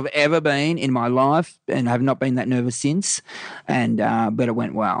nervous I've ever been in my life, and I have not been that nervous since. And but it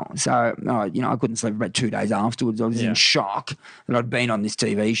went well. So I couldn't sleep for about 2 days afterwards. I was in shock that I'd been on this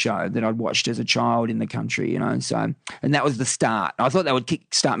TV show that I'd watched as a child in the country. So, and that was the start. I thought that would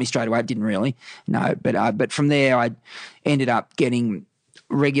start me straight away. It didn't really. No, but from there I ended up getting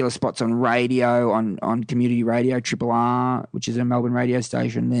regular spots on radio, on community radio, Triple R, which is a Melbourne radio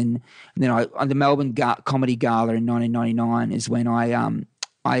station. And then I on the Melbourne Comedy Gala in 1999 is when I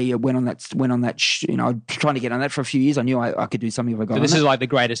went on that. Trying to get on that for a few years. I knew I could do something if I got on. So this is like the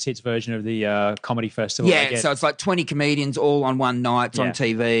greatest hits version of the comedy festival. Yeah, so it's like 20 comedians all on one night. It's on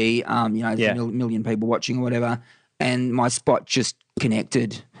TV. There's a million people watching or whatever. And my spot just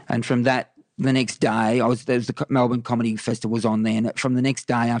connected. And from that, the next day, there was the Melbourne Comedy Festival was on there. And from the next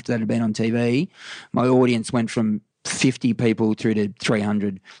day after that had been on TV, my audience went from 50 people through to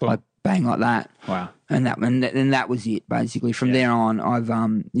 300, like bang like that. Wow. And that was it basically. From there on, I've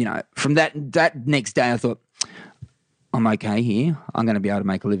from that next day, I thought, I'm okay here. I'm going to be able to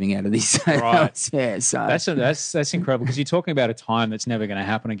make a living out of this. Right. So that's incredible, because you're talking about a time that's never going to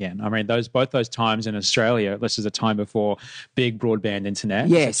happen again. I mean, both those times in Australia. This is a time before big broadband internet.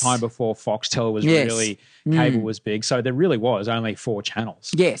 Yes. It's a time before Foxtel was really cable was big. So there really was only 4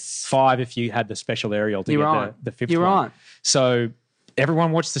 channels. Yes. 5 if you had the special aerial to get the 5th You're one. right. So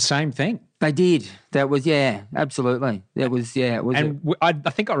everyone watched the same thing. They did. That was absolutely. That was It was. And I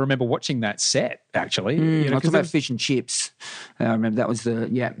think I remember watching that set actually. I was talking about fish and chips. I remember that was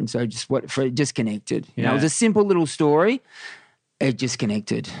and so it just connected. It was a simple little story. It just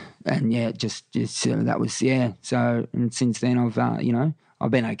connected, and that was So and since then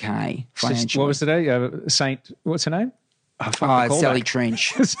I've been okay financially. What was today? What's her name? Sally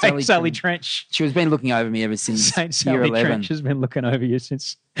Trench. Sally Trench. She was been looking over me ever since Saint Sally year 11. Trench has been looking over you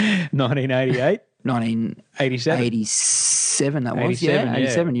since 1988. 1987. 87 that was. 87,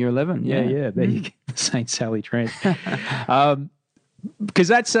 87, year 11. Yeah. There you go. Saint Sally Trench. Because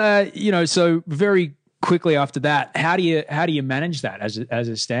that's so very quickly after that, how do you manage that as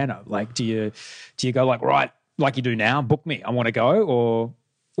a stand-up? Like, do you go like, right, like you do now, book me, I want to go, or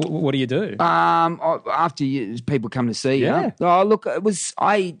what do you do? After people come to see you. Oh, look, it was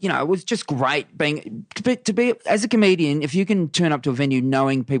just great being to be as a comedian. If you can turn up to a venue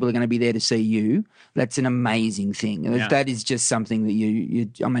knowing people are going to be there to see you, that's an amazing thing. Yeah. That is just something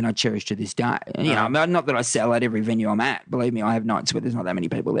that I cherish to this day. And, not that I sell at every venue I'm at. Believe me, I have nights where there's not that many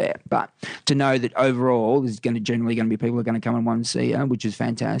people there. But to know that overall there's generally going to be people who are going to come and want to see you, which is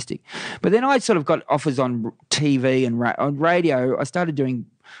fantastic. But then I sort of got offers on TV and on radio. I started doing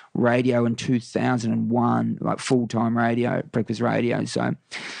radio in 2001, like full-time radio, breakfast radio. So,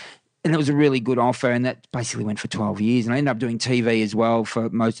 and it was a really good offer, and that basically went for 12 years. And I ended up doing TV as well for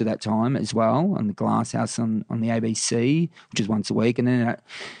most of that time as well, on the Glass House on the ABC, which is once a week, and then I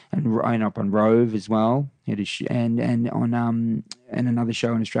ended up on Rove as well, and on another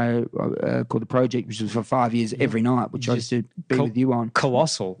show in Australia called The Project, which was for 5 years every night, which I used to be with you on.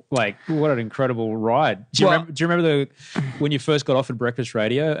 Colossal. Like, what an incredible ride. Do you remember when you first got offered breakfast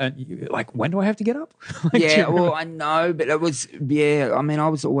radio and you, like, when do I have to get up? I know, but it was, I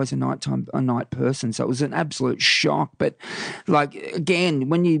was always a night person, so it was an absolute shock. But like, again,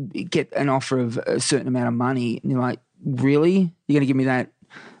 when you get an offer of a certain amount of money, and you're like, really? You're going to give me that?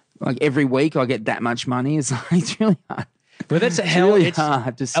 Like every week I get that much money? It's really hard. But that's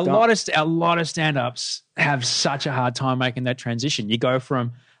hard to stop. A lot of stand-ups have such a hard time making that transition. You go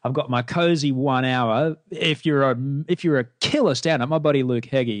from I've got my cozy 1 hour. If you're a killer stand-up, my buddy Luke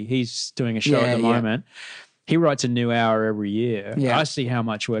Heggie, he's doing a show at the moment. He writes a new hour every year. Yeah. I see how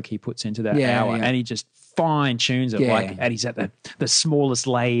much work he puts into that hour, and he just fine tunes it. And he's at the smallest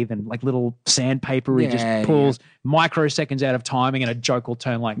lathe and like little sandpaper. He just pulls microseconds out of timing, and a joke will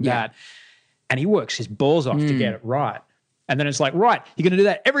turn like that. And he works his balls off to get it right. And then it's like, right, you're going to do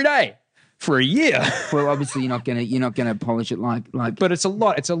that every day for a year. Well, obviously you're not gonna polish it like. But it's a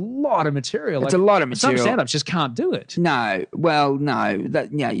lot. It's a lot of material. It's a lot of material. Some stand-ups just can't do it. No. Well, no. I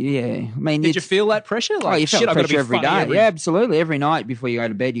mean, did you feel that pressure? Like, you felt I've got to be every funny day. Yeah, absolutely. Every night before you go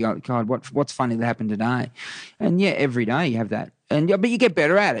to bed, you go, God, what's funny that happened today? And every day you have that. But you get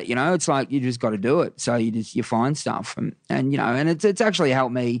better at it, It's like you just got to do it. So you find stuff, and it's actually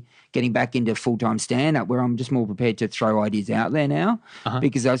helped me getting back into full-time stand-up, where I'm just more prepared to throw ideas out there now,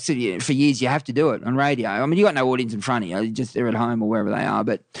 because I've said for years you have to do it on radio. I mean, you got no audience in front of you; they're at home or wherever they are.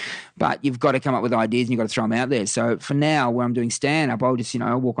 But you've got to come up with ideas and you've got to throw them out there. So for now, when I'm doing stand-up, I'll just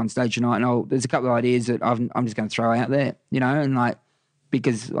I'll walk on stage tonight and there's a couple of ideas that I'm just going to throw out there, and like,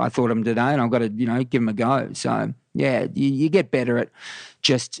 because I thought of them today, and I've got to give them a go. So. Yeah, you get better at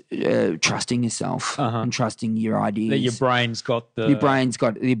just trusting yourself and trusting your ideas. That your brain's got the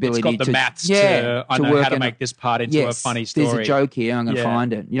ability it's got the maths to I know how to make this part into a funny story. There's a joke here, I'm going to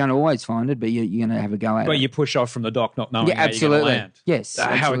find it. You don't always find it, but you're going to have a go at it. But you push off from the dock not knowing how absolutely. you're going to land. Yes.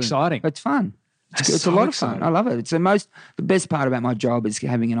 How exciting. It's fun. It's so a lot exciting. of fun. I love it. It's the best part about my job is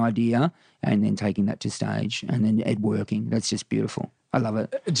having an idea and then taking that to stage and then it working. That's just beautiful. I love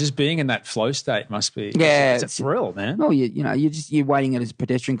it. Just being in that flow state must be it's a thrill, man. Oh, you're waiting at a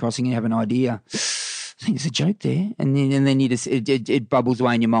pedestrian crossing and you have an idea. I think there's a joke there, and then you just it bubbles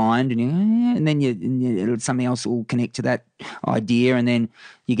away in your mind, and then something else will connect to that idea, and then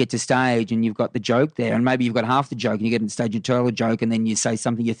you get to stage and you've got the joke there, and maybe you've got half the joke, and you get on stage and tell a joke, and then you say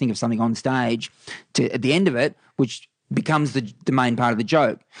something, you think of something on stage at the end of it, which becomes the main part of the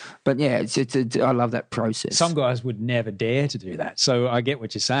joke. But yeah, I love that process. Some guys would never dare to do that. So I get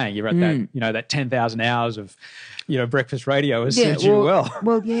what you're saying. You're at that, that 10,000 hours of, breakfast radio has suited you well.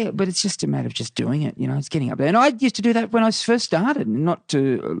 Well, yeah, but it's just a matter of just doing it. It's getting up there. And I used to do that when I first started,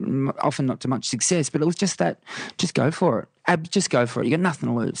 often not to much success, but it was just that, just go for it. Just go for it. You got nothing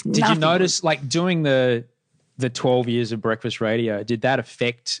to lose. Did you notice, like doing the 12 years of breakfast radio,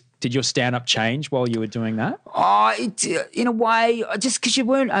 did your stand-up change while you were doing that? Oh, in a way, just because you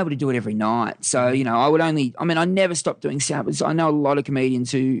weren't able to do it every night. So, I never stopped doing stand-up. I know a lot of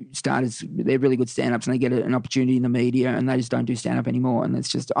comedians who they're really good stand-ups and they get an opportunity in the media and they just don't do stand-up anymore. And it's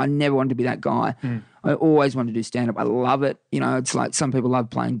just, I never wanted to be that guy. I always wanted to do stand-up. I love it. It's like some people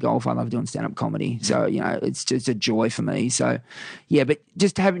love playing golf. I love doing stand-up comedy. So, it's just a joy for me. So, yeah, but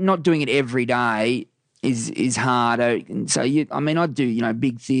just not doing it every day is harder. And so I do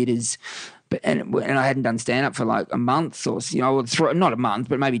big theatres, and I hadn't done stand up for like a month or not a month,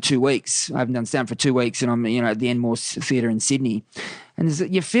 but maybe 2 weeks. I haven't done stand up for 2 weeks, and I'm at the Enmore Theatre in Sydney, and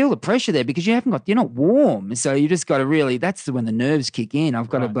you feel the pressure there because you're not warm, so you just got to really. That's when the nerves kick in. I've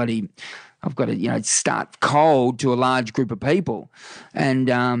got to start cold to a large group of people. And,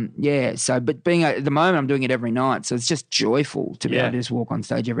 but being at the moment, I'm doing it every night. So it's just joyful to be able to just walk on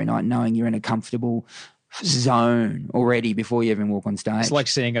stage every night knowing you're in a comfortable zone already before you even walk on stage. It's like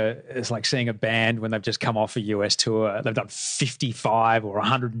seeing a band when they've just come off a US tour. They've done 55 or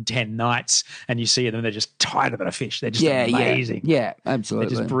 110 nights, and you see them, they're just tighter than a fish. They're just amazing. Yeah, absolutely.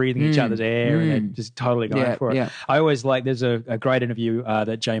 They're just breathing each other's air and they're just totally going for it. Yeah. I always there's a great interview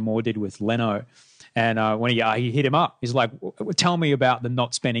that Jay Moore did with Leno, and when he hit him up, he's like, tell me about the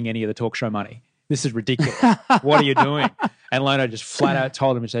not spending any of the talk show money. This is ridiculous. What are you doing? And Leno just flat out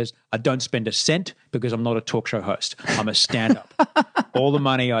told him, he says, I don't spend a cent because I'm not a talk show host. I'm a stand-up. All the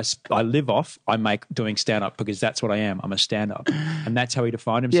money I live off, I make doing stand-up because that's what I am. I'm a stand-up. And that's how he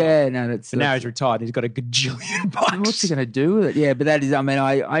defined himself. Yeah, no, now he's retired. He's got a gajillion bucks. What's he going to do with it? Yeah, but that is,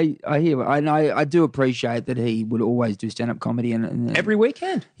 I hear, I do appreciate that he would always do stand-up comedy. and every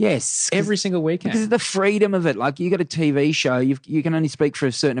weekend. Yes. Every single weekend. Because of the freedom of it. Like you got a TV show, you can only speak for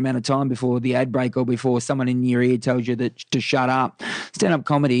a certain amount of time before the ad break or before someone in your ear tells you that to shut up. Stand-up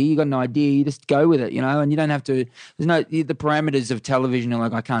comedy, you got an idea, you just go with it, and you don't have to, the parameters of television are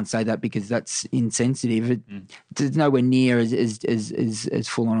like, I can't say that because that's insensitive. It's nowhere near as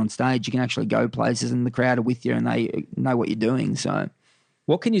full on stage. You can actually go places and the crowd are with you and they know what you're doing. So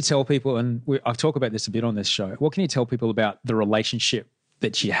what can you tell people, and I've talked about this a bit on this show, what can you tell people about the relationship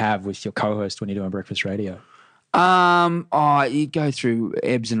that you have with your co-host when you're doing breakfast radio? You go through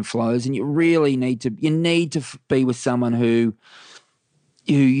ebbs and flows, and you really need to be with someone who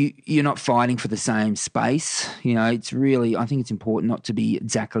you're not fighting for the same space. You know, it's really, I think it's important not to be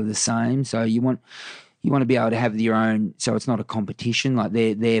exactly the same. So you want to be able to have your own, so it's not a competition, like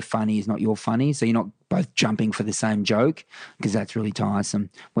their funny is not your funny, so you're not both jumping for the same joke, because that's really tiresome,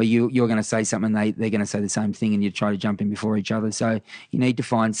 where you're going to say something, they're going to say the same thing, and you try to jump in before each other. So you need to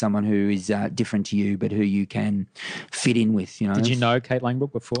find someone who is different to you, but who you can fit in with. You know. Did you know Kate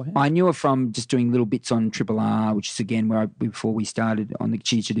Langbrook beforehand? I knew her from just doing little bits on Triple R, which is again where before we started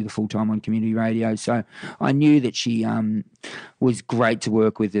she used to do the full time on community radio. So I knew that she was great to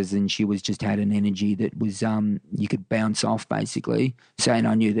work with us, and she was just had an energy that was you could bounce off basically. So, and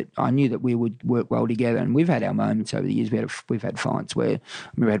I knew that we would work well together, and we've had our moments over the years. We've had fights where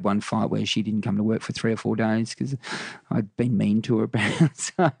we had one fight where she didn't come to work for 3 or 4 days because I'd been mean to her about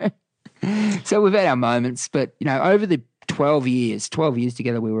it. So we've had our moments, but you know, over the 12 years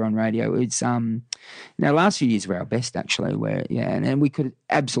together we were on radio. It's last few years were our best actually, and we could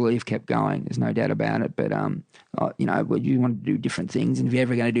absolutely have kept going, there's no doubt about it, but you know, you want to do different things, and if you're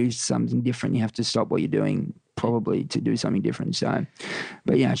ever going to do something different, you have to stop what you're doing probably to do something different. So,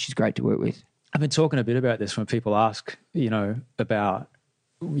 but yeah, she's great to work with. I've been talking a bit about this when people ask, you know, about,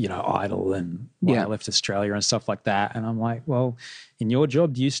 you know, Idol and why I left Australia and stuff like that. And I'm like, well, in your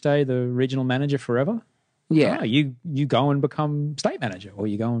job, do you stay the regional manager forever? Yeah. No, you go and become state manager, or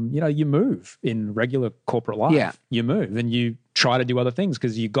you go and, you know, you move in regular corporate life. Yeah. You move and you try to do other things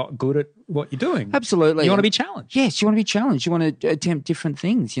because you got good at what you're doing. Absolutely. You want to be challenged. Yes, you want to be challenged. You want to attempt different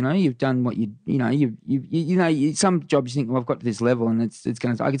things. You know, you've done what you know, some jobs you think, well, I've got to this level and it's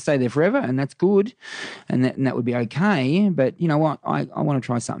going to, I could stay there forever, and that's good. And that would be okay. But you know what? I want to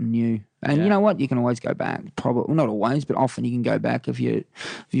try something new. And you know what? You can always go back. Probably, well, not always, but often you can go back if you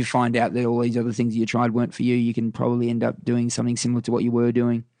find out that all these other things you tried weren't for you. You can probably end up doing something similar to what you were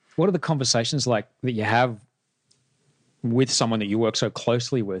doing. What are the conversations like that you have with someone that you work so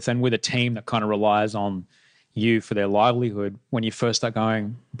closely with, and with a team that kind of relies on you for their livelihood, when you first start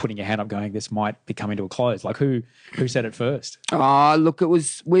putting your hand up, going, this might be coming to a close? Like who said it first? Oh, look, it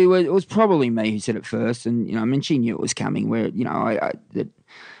was probably me who said it first, and you know, I mean, she knew it was coming. Where you know,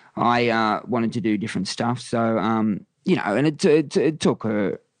 I wanted to do different stuff. So, you know, and it took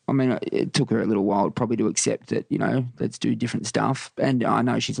her, I mean, it took her a little while probably to accept that, you know, let's do different stuff. And I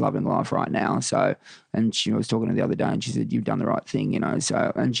know she's loving life right now. So, and she was talking to her the other day and she said, you've done the right thing, you know,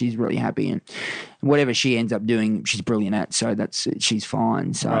 so, and she's really happy. And whatever she ends up doing, she's brilliant at. So she's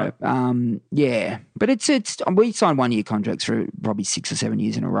fine. So, yeah. But we signed 1-year contracts for probably 6 or 7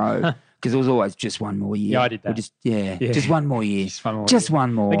 years in a row. Because it was always just one more year. Yeah, I did that. Just one more year. Just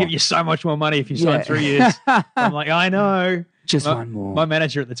one more. They give you so much more money if you sign 3 years. I'm like, I know. Just one more. My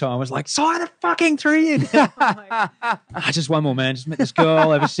manager at the time was like, sign a fucking 3 year. Just one more, man. Just met this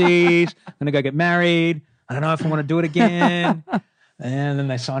girl overseas. I'm going to go get married. I don't know if I want to do it again. And then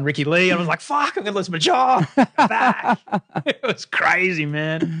they signed Ricky Lee. And I was like, fuck, I'm going to lose my job. Back. It was crazy,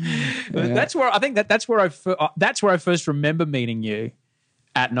 man. Yeah. That's where I first remember meeting you.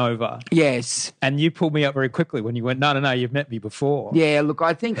 At Nova. Yes. And you pulled me up very quickly when you went, no, you've met me before. Yeah, look,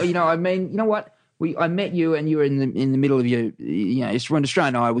 I think, you know, I mean, you know what? I met you and you were in the middle of your, you know, when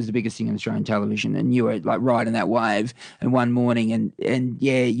Australian Idol was the biggest thing on Australian television, and you were like riding that wave, and one morning and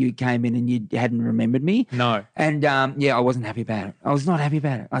yeah, you came in and you hadn't remembered me. No. And I wasn't happy about it. I was not happy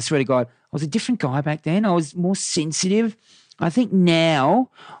about it. I swear to God, I was a different guy back then. I was more sensitive. I think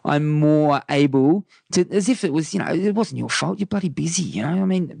now I'm more able to, as if it was, you know, it wasn't your fault. You're bloody busy, you know. I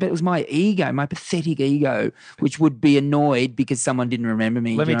mean, but it was my ego, my pathetic ego, which would be annoyed because someone didn't remember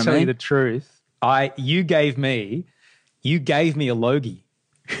me. Let me tell you the truth. You gave me a Logie.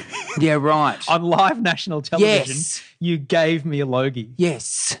 Yeah, right. On live national television, yes. You gave me a Logie.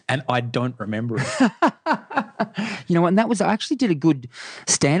 Yes. And I don't remember it. You know what? And I actually did a good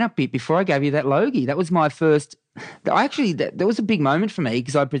stand-up bit before I gave you that Logie. That was my first. That was a big moment for me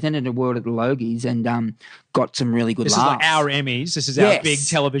because I presented a award at the Logies and got some really good laughs. This is like our Emmys. This is our big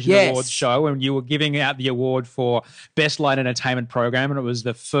television awards show, and you were giving out the award for Best Light Entertainment Program, and it was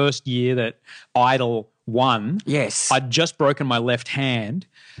the first year that Idol won. Yes. I'd just broken my left hand,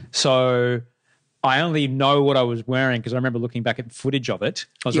 so I only know what I was wearing because I remember looking back at footage of it.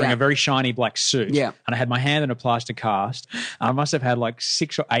 I was wearing a very shiny black suit, and I had my hand in a plaster cast. I must have had like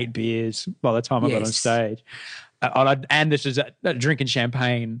 6 or 8 beers by the time I got on stage. And this is drinking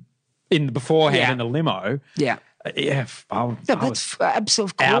champagne beforehand in the limo. Yeah. Yeah. That's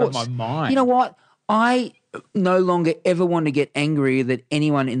absolutely out of my mind. You know what? I no longer ever want to get angry that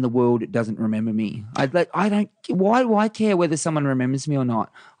anyone in the world doesn't remember me. I don't. Why care whether someone remembers me or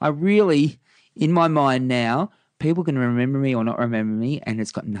not? I really, in my mind now, people can remember me or not remember me, and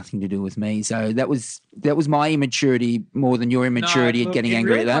it's got nothing to do with me. So that was my immaturity more than your immaturity at getting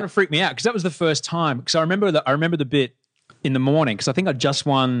angry really at that. Kind of freaked me out because that was the first time. Because I remember the bit in the morning because I think they'd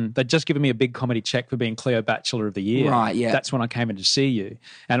just given me a big comedy check for being Cleo Bachelor of the Year. Right, yeah. That's when I came in to see you,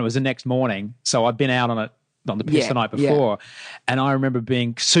 and it was the next morning. So I'd been out on the piss the night before, and I remember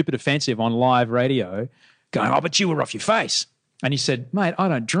being super defensive on live radio, going, "Oh, but you were off your face." And he said, "Mate, I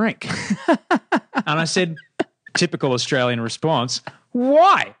don't drink." And I said, typical Australian response,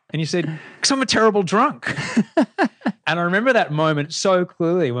 "Why?" And he said, "Because I'm a terrible drunk." And I remember that moment so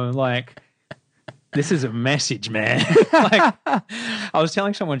clearly when like, this is a message, man. Like, I was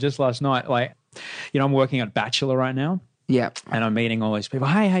telling someone just last night, like, I'm working at Bachelor right now. Yeah. And I'm meeting all these people.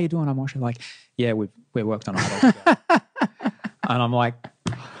 "Hey, how you doing?" I'm watching like, "Yeah, we worked on it together." And I'm like,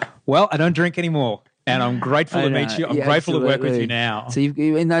 "Well, I don't drink anymore. And I'm grateful to meet you. I'm grateful to work with you now." So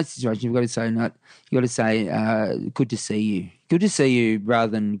in those situations, you've got to say, good to see you. Good to see you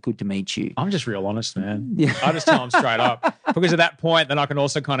rather than good to meet you. I'm just real honest, man. Yeah. I just tell them straight up. Because at that point, then I can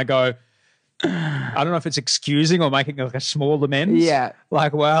also kind of go, I don't know if it's excusing or making like a small amends. Yeah.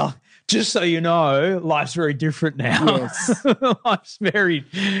 Like, well, just so you know, life's very different now. Yes. Life's very,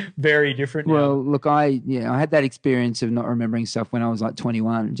 very different now. Well, look, I had that experience of not remembering stuff when I was like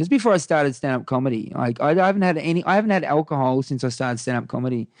 21, just before I started stand-up comedy. Like I haven't had alcohol since I started stand-up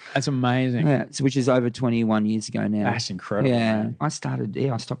comedy. That's amazing. Yeah, which is over 21 years ago now. That's incredible. Yeah, man. I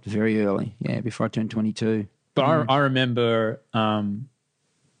stopped very early. Yeah, before I turned 22. But I remember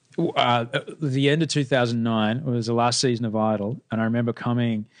the end of 2009, it was the last season of Idol, and I remember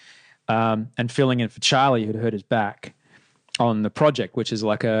coming and filling in for Charlie, who'd hurt his back, on The Project, which is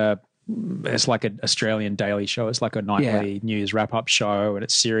like an Australian daily show. It's like a nightly news wrap-up show, and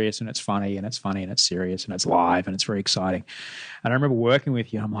it's serious and it's funny and it's funny and it's serious and it's live and it's very exciting. And I remember working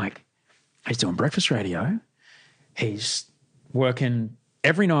with you, and I'm like, he's doing breakfast radio. He's working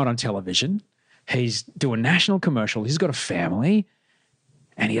every night on television. He's doing national commercials. He's got a family.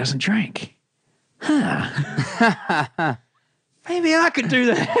 And he doesn't drink. Huh. Maybe I could do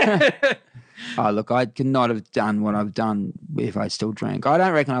that. Oh, look, I could not have done what I've done if I still drank. I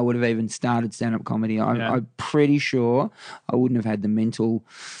don't reckon I would have even started stand-up comedy. I'm pretty sure I wouldn't have had the mental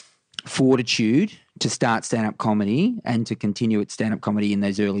fortitude to start stand-up comedy and to continue at stand-up comedy in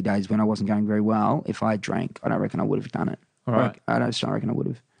those early days when I wasn't going very well. If I drank, I don't reckon I would have done it. All right. I don't reckon I would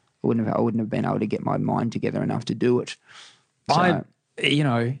have. I wouldn't have been able to get my mind together enough to do it. So,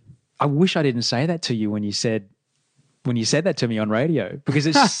 I wish I didn't say that to you when you said that to me on radio, because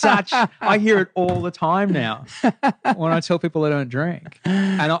it's such, I hear it all the time now when I tell people I don't drink.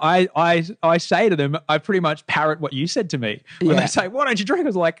 And I say to them, I pretty much parrot what you said to me. When they say, "Why don't you drink?" I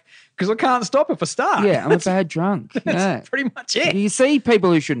was like, because I can't stop if I start. Yeah, I'm a bad drunk. That's pretty much it. You see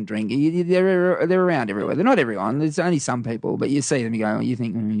people who shouldn't drink. They're around everywhere. They're not everyone. There's only some people, but you see them, you go, you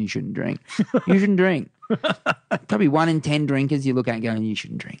think, you shouldn't drink. You shouldn't drink. Probably 1 in 10 drinkers you look at going, you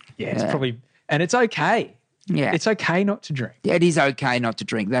shouldn't drink. Yeah, it's probably, and it's okay. Yeah. It's okay not to drink. Yeah, it is okay not to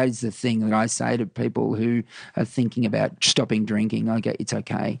drink. That is the thing that I say to people who are thinking about stopping drinking. I go, it's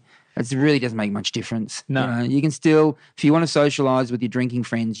okay. It really doesn't make much difference. No. You can still, if you want to socialise with your drinking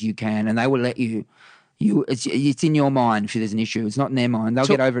friends, you can, and they will let you. It's in your mind if there's an issue. It's not in their mind. They'll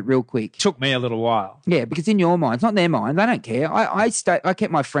get over it real quick. Took me a little while. Yeah, because in your mind. It's not in their mind. They don't care. I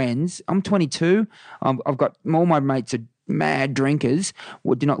kept my friends. I'm 22. I've got all my mates are mad drinkers.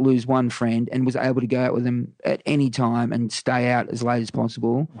 Did not lose one friend and was able to go out with them at any time and stay out as late as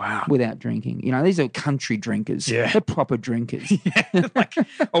possible. Wow. Without drinking. These are country drinkers. Yeah. They're proper drinkers. Like,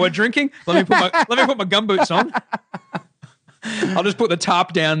 we're drinking? Let me put my gumboots on. I'll just put the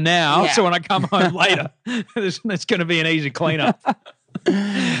tarp down now, so when I come home later, it's going to be an easy cleanup.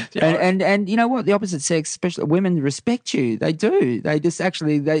 And you know what? The opposite sex, especially women, respect you. They do. They just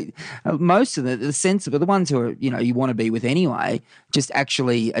actually most of the sensible, the ones who are you want to be with anyway, just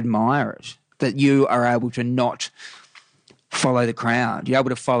actually admire it that you are able to not follow the crowd. You're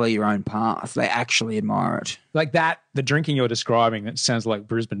able to follow your own path. They actually admire it. Like that, the drinking you're describing, it sounds like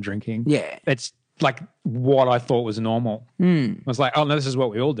Brisbane drinking. Yeah, it's like what I thought was normal. I was like, oh no, this is what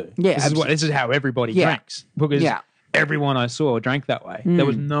we all do. Yeah, this is how everybody drinks. Because everyone I saw drank that way. There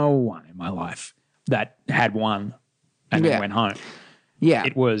was no one in my life that had one and then went home. Yeah,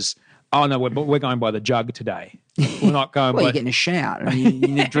 it was. Oh no, we're going by the jug today. We're not going. Well, you're getting a shout. I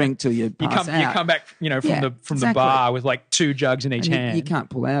mean, you drink till you pass out. You come back, from the bar with like 2 jugs in each hand. You can't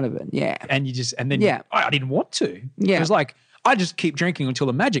pull out of it. Yeah, and I didn't want to. Yeah, it was like, I just keep drinking until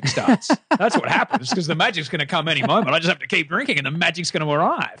the magic starts. That's what happens, because the magic's going to come any moment. I just have to keep drinking and the magic's going to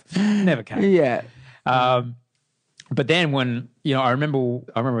arrive. Never came. Yeah. But then when, I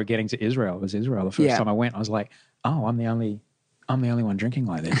remember getting to Israel. It was Israel the first time I went. I was like, oh, I'm the only one drinking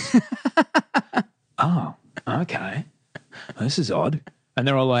like this. Oh, okay. This is odd. And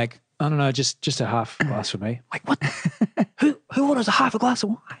they're all like, I don't know, just a half glass for me. Like, what? Who orders a half a glass of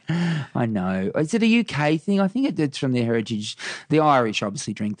wine? I know. Is it a UK thing? I think it's from their heritage. The Irish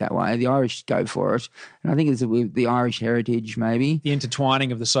obviously drink that way. The Irish go for it. And I think it's the Irish heritage maybe. The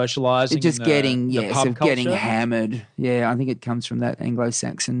intertwining of the socialising. It's just getting culture. hammered. Yeah, I think it comes from that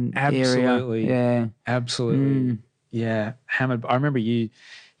Anglo-Saxon Absolutely. area. Yeah. Absolutely. Yeah, hammered. I remember you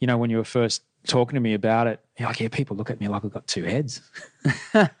know, when you were first talking to me about it, you're like, yeah, people look at me like I've got two heads.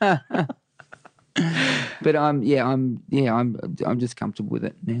 But I'm just comfortable with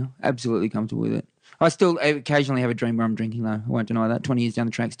it now. Absolutely comfortable with it. I still occasionally have a dream where I'm drinking, though. I won't deny that. 20 years down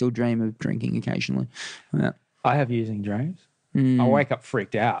the track, still dream of drinking occasionally. Yeah. I have using dreams. I wake up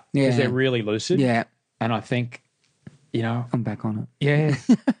freaked out because they're really lucid. Yeah. And I think, you know, I'm back on it. yeah.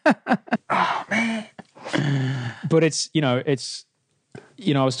 Oh man. But it's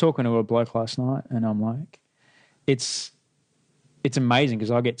I was talking to a bloke last night, and I'm like, it's amazing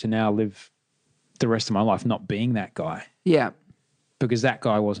because I get to now live the rest of my life not being that guy. Yeah. Because that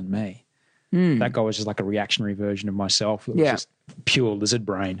guy wasn't me. That guy was just like a reactionary version of myself. It was just pure lizard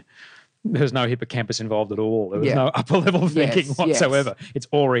brain. There was no hippocampus involved at all. There was no upper level thinking whatsoever. It's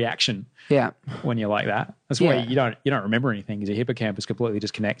all reaction. Yeah. When you're like that. That's why you don't remember anything because your hippocampus completely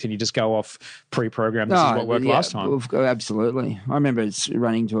disconnects and you just go off pre-programmed. This is what worked last time. Absolutely. I remember I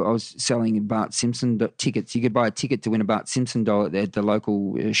was selling Bart Simpson tickets. You could buy a ticket to win a Bart Simpson doll at the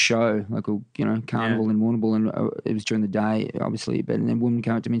local show, carnival in Warrnambool, and it was during the day, obviously. But then a woman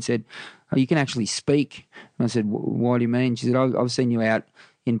came up to me and said, "Oh, you can actually speak." And I said, "What do you mean?" She said, "I've seen you out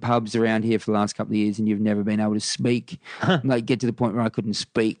in pubs around here for the last couple of years and you've never been able to speak." Get to the point where I couldn't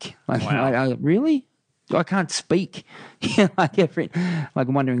speak. Really? I can't speak.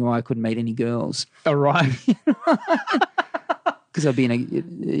 I'm wondering why I couldn't meet any girls. Oh, right. Because I've been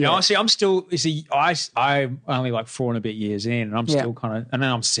I'm only like 4 and a bit years in and I'm still and then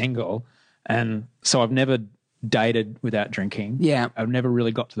I'm single. And so I've never dated without drinking. Yeah. I've never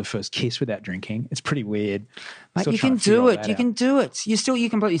really got to the first kiss without drinking. It's pretty weird. Mate, you can do it. You can do it. You're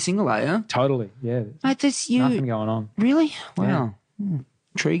completely single, are you? Totally, yeah. Mate, there's nothing going on. Really? Wow. Yeah.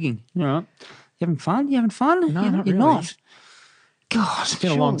 Intriguing. All right. You having fun? No, not you're really. Not. God. It's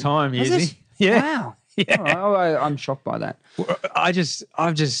been a long time, Izzy. Yeah. Wow. Yeah. Right. I'm shocked by that. I'm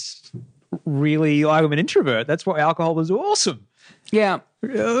just really, I'm an introvert. That's why alcohol is awesome. Yeah.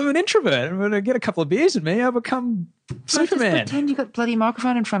 I'm an introvert. I'm going to get a couple of beers in me. I'll become Superman. Just pretend you got a bloody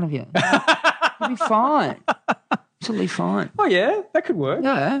microphone in front of you. You'll be fine. Absolutely fine. Oh, yeah? That could work.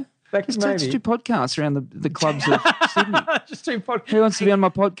 Yeah. Just do podcasts around the clubs of Sydney. Just do podcasts. Who wants to be on my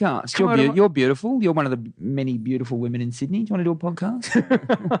podcast? You're beautiful. You're one of the many beautiful women in Sydney. Do you want to do a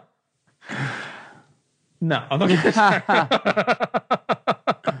podcast? No, I'm not going to.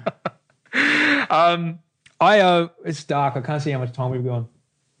 It's dark. I can't see how much time we've gone.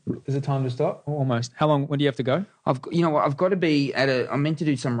 Is it time to stop? Almost. How long? When do you have to go? I've got to be I'm meant to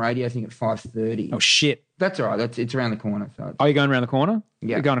do some radio thing at 5:30. Oh shit! That's all right. It's around the corner. So are you going around the corner?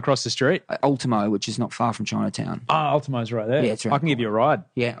 Yeah. You're going across the street? Ultimo, which is not far from Chinatown. Oh, Ultimo's right there. Yeah, it's right. I can give you a ride.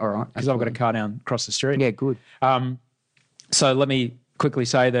 Yeah, all right. Because I've got a car down across the street. Yeah, good. So let me quickly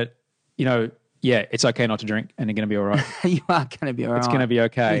say that, it's okay not to drink and you're going to be all right. You are going to be all right. It's going to be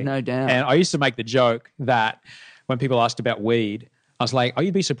okay. There's no doubt. And I used to make the joke that when people asked about weed, I was like,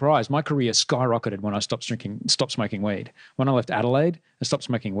 you'd be surprised. My career skyrocketed when I stopped smoking weed. When I left Adelaide and stopped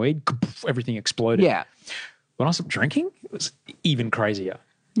smoking weed, everything exploded. Yeah. When I stopped drinking, it was even crazier.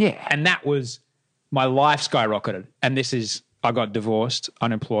 Yeah. And that was, my life skyrocketed. And I got divorced,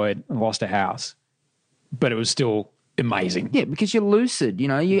 unemployed, and lost a house. But it was still amazing. Yeah, because you're lucid.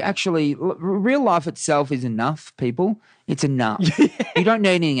 You actually, real life itself is enough, people. It's enough. You don't need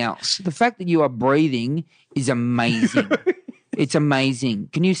anything else. The fact that you are breathing is amazing. It's amazing.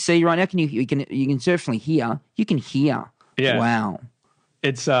 Can you see right now? You can certainly hear. You can hear. Yeah. Wow.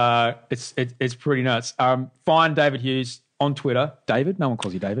 It's pretty nuts. Find David Hughes on Twitter. David? No one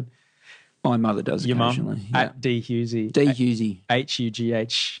calls you David. My mother does Your occasionally. Mum? At D Hughesy. D Hughesy.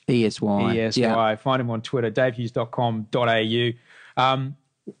 Hughesy. ESY. Yeah. Find him on Twitter, davehughes.com.au.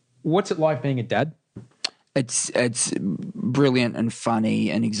 What's it like being a dad? It's brilliant and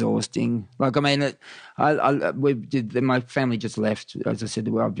funny and exhausting. My family just left. As I said,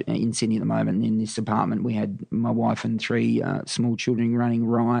 we're in Sydney at the moment. And in this apartment, we had my wife and 3 small children running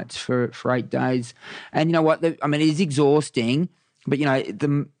riot for 8 days. And you know what? It is exhausting. But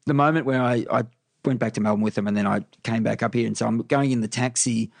the moment where I went back to Melbourne with them, and then I came back up here, and so I'm going in the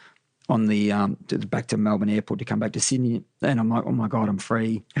taxi on the back to Melbourne Airport to come back to Sydney, and I'm like, oh my God, I'm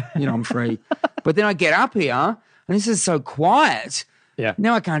free. I'm free. But then I get up here and this is so quiet. Yeah.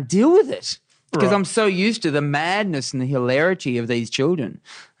 Now I can't deal with it because Right. I'm so used to the madness and the hilarity of these children.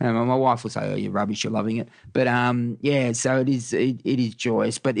 My wife will say, "Oh, you're rubbish. You're loving it." But yeah, so it is. It is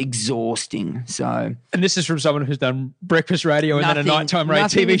joyous, but exhausting. So And this is from someone who's done breakfast radio and then a nighttime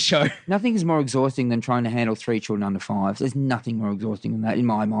TV show. Nothing is more exhausting than trying to handle 3 children under 5. There's nothing more exhausting than that, in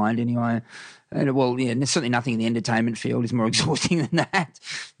my mind, anyway. And, well, yeah, there's certainly nothing in the entertainment field is more exhausting than that.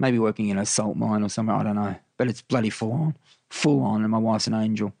 Maybe working in a salt mine or somewhere, I don't know. But it's bloody full on, and my wife's an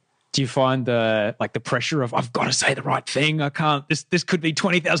angel. Do you find the pressure of I've got to say the right thing? I can't. This could be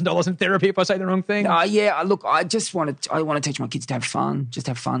 $20,000 in therapy if I say the wrong thing. Yeah. Look, I want to teach my kids to have fun. Just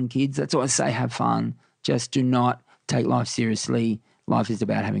have fun, kids. That's all I say. Have fun. Just do not take life seriously. Life is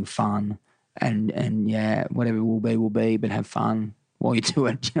about having fun, and yeah, whatever will be. But have fun while you do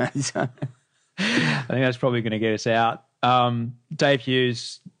it. So. I think that's probably going to get us out.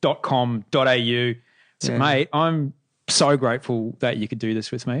 DaveHughes.com.au. So, mate, I'm so grateful that you could do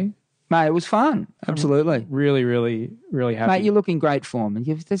this with me. Mate, it was fun. Absolutely. Really, really, really happy. Mate, you're looking great form. And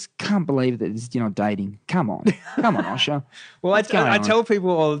you just can't believe that you're not dating. Come on, Osher. Well, I tell people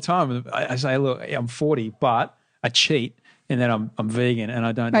all the time, I say, look, I'm 40, but I cheat, and then I'm vegan, and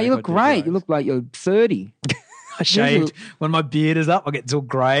I don't. Mate, you look great. You look like you're 30. I shaved. When my beard is up, I get all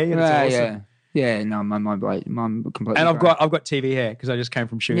grey, and it's awesome. Yeah, no, I'm completely. And I've got TV hair because I just came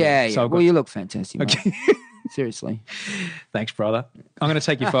from shooting. Yeah. So well, you look fantastic. Mate. Okay. Seriously. Thanks, brother. I'm going to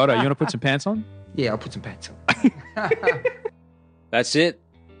take your photo. You want to put some pants on? Yeah, I'll put some pants on. That's it.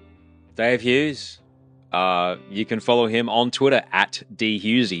 Dave Hughes. You can follow him on Twitter at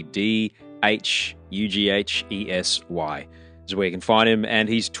DHughesy, DHUGHESY is where you can find him. And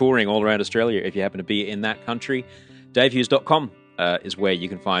he's touring all around Australia if you happen to be in that country. DaveHughes.com is where you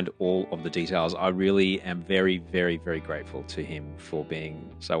can find all of the details. I really am very, very, very grateful to him for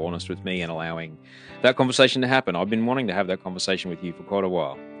being so honest with me and allowing that conversation to happen. I've been wanting to have that conversation with you for quite a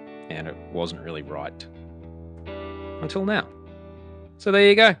while, and it wasn't really right until now. So there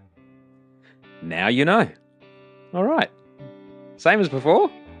you go. Now you know. All right. Same as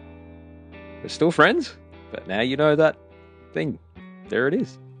before. We're still friends, but now you know that thing. There it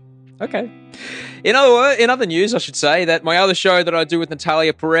is. Okay. In other news, I should say that my other show that I do with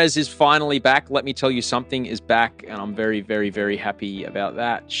Natalia Perez is finally back. Let Me Tell You Something is back, and I'm very, very, very happy about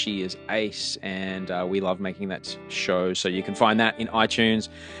that. She is ace, and we love making that show. So you can find that in iTunes.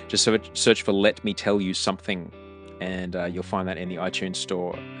 Just search for Let Me Tell You Something, and you'll find that in the iTunes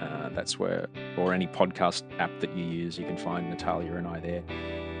store. That's where, or any podcast app that you use, you can find Natalia and I there.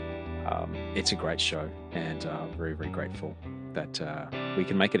 It's a great show, and I'm very, very grateful that we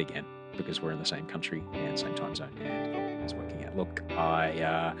can make it again because we're in the same country and same time zone, and it's working out. Look,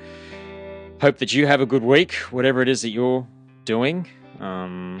 I hope that you have a good week, whatever it is that you're doing.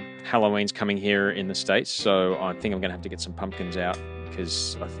 Halloween's coming here in the States, so I think I'm going to have to get some pumpkins out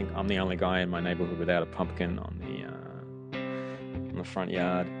because I think I'm the only guy in my neighborhood without a pumpkin on the front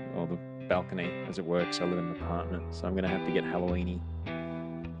yard or the balcony, as it works. I live in an apartment, so I'm going to have to get Halloweeny.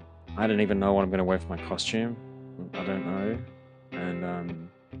 I don't even know what I'm going to wear for my costume. I don't know. And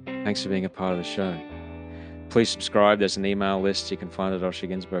thanks for being a part of the show. Please subscribe. There's an email list. You can find it at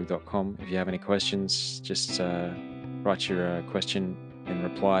osherginsberg.com. If you have any questions, just write your question in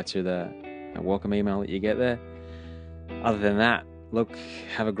reply to the welcome email that you get there. Other than that, look,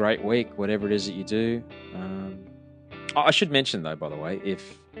 have a great week, whatever it is that you do. I should mention, though, by the way,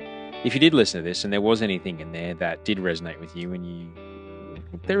 if you did listen to this and there was anything in there that did resonate with you, and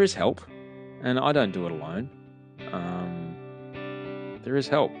there is help, and I don't do it alone. There is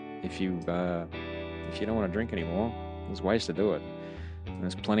help. If you don't want to drink anymore, there's ways to do it. And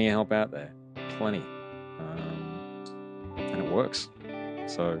there's plenty of help out there. Plenty. And it works.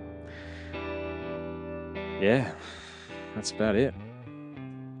 So, yeah, that's about it.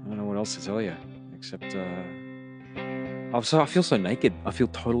 I don't know what else to tell you, except I feel so naked. I feel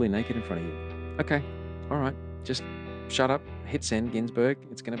totally naked in front of you. Okay, all right. Just shut up. Hit send, Ginsberg.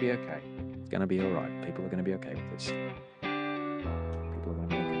 It's going to be okay. It's going to be all right. People are going to be okay with this. People are going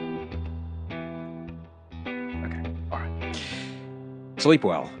to be okay. Okay, all right. Sleep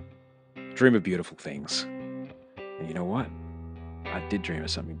well. Dream of beautiful things. And you know what? I did dream of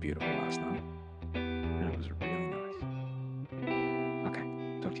something beautiful last night. And it was really nice. Okay,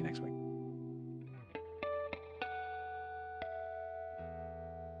 talk to you next week.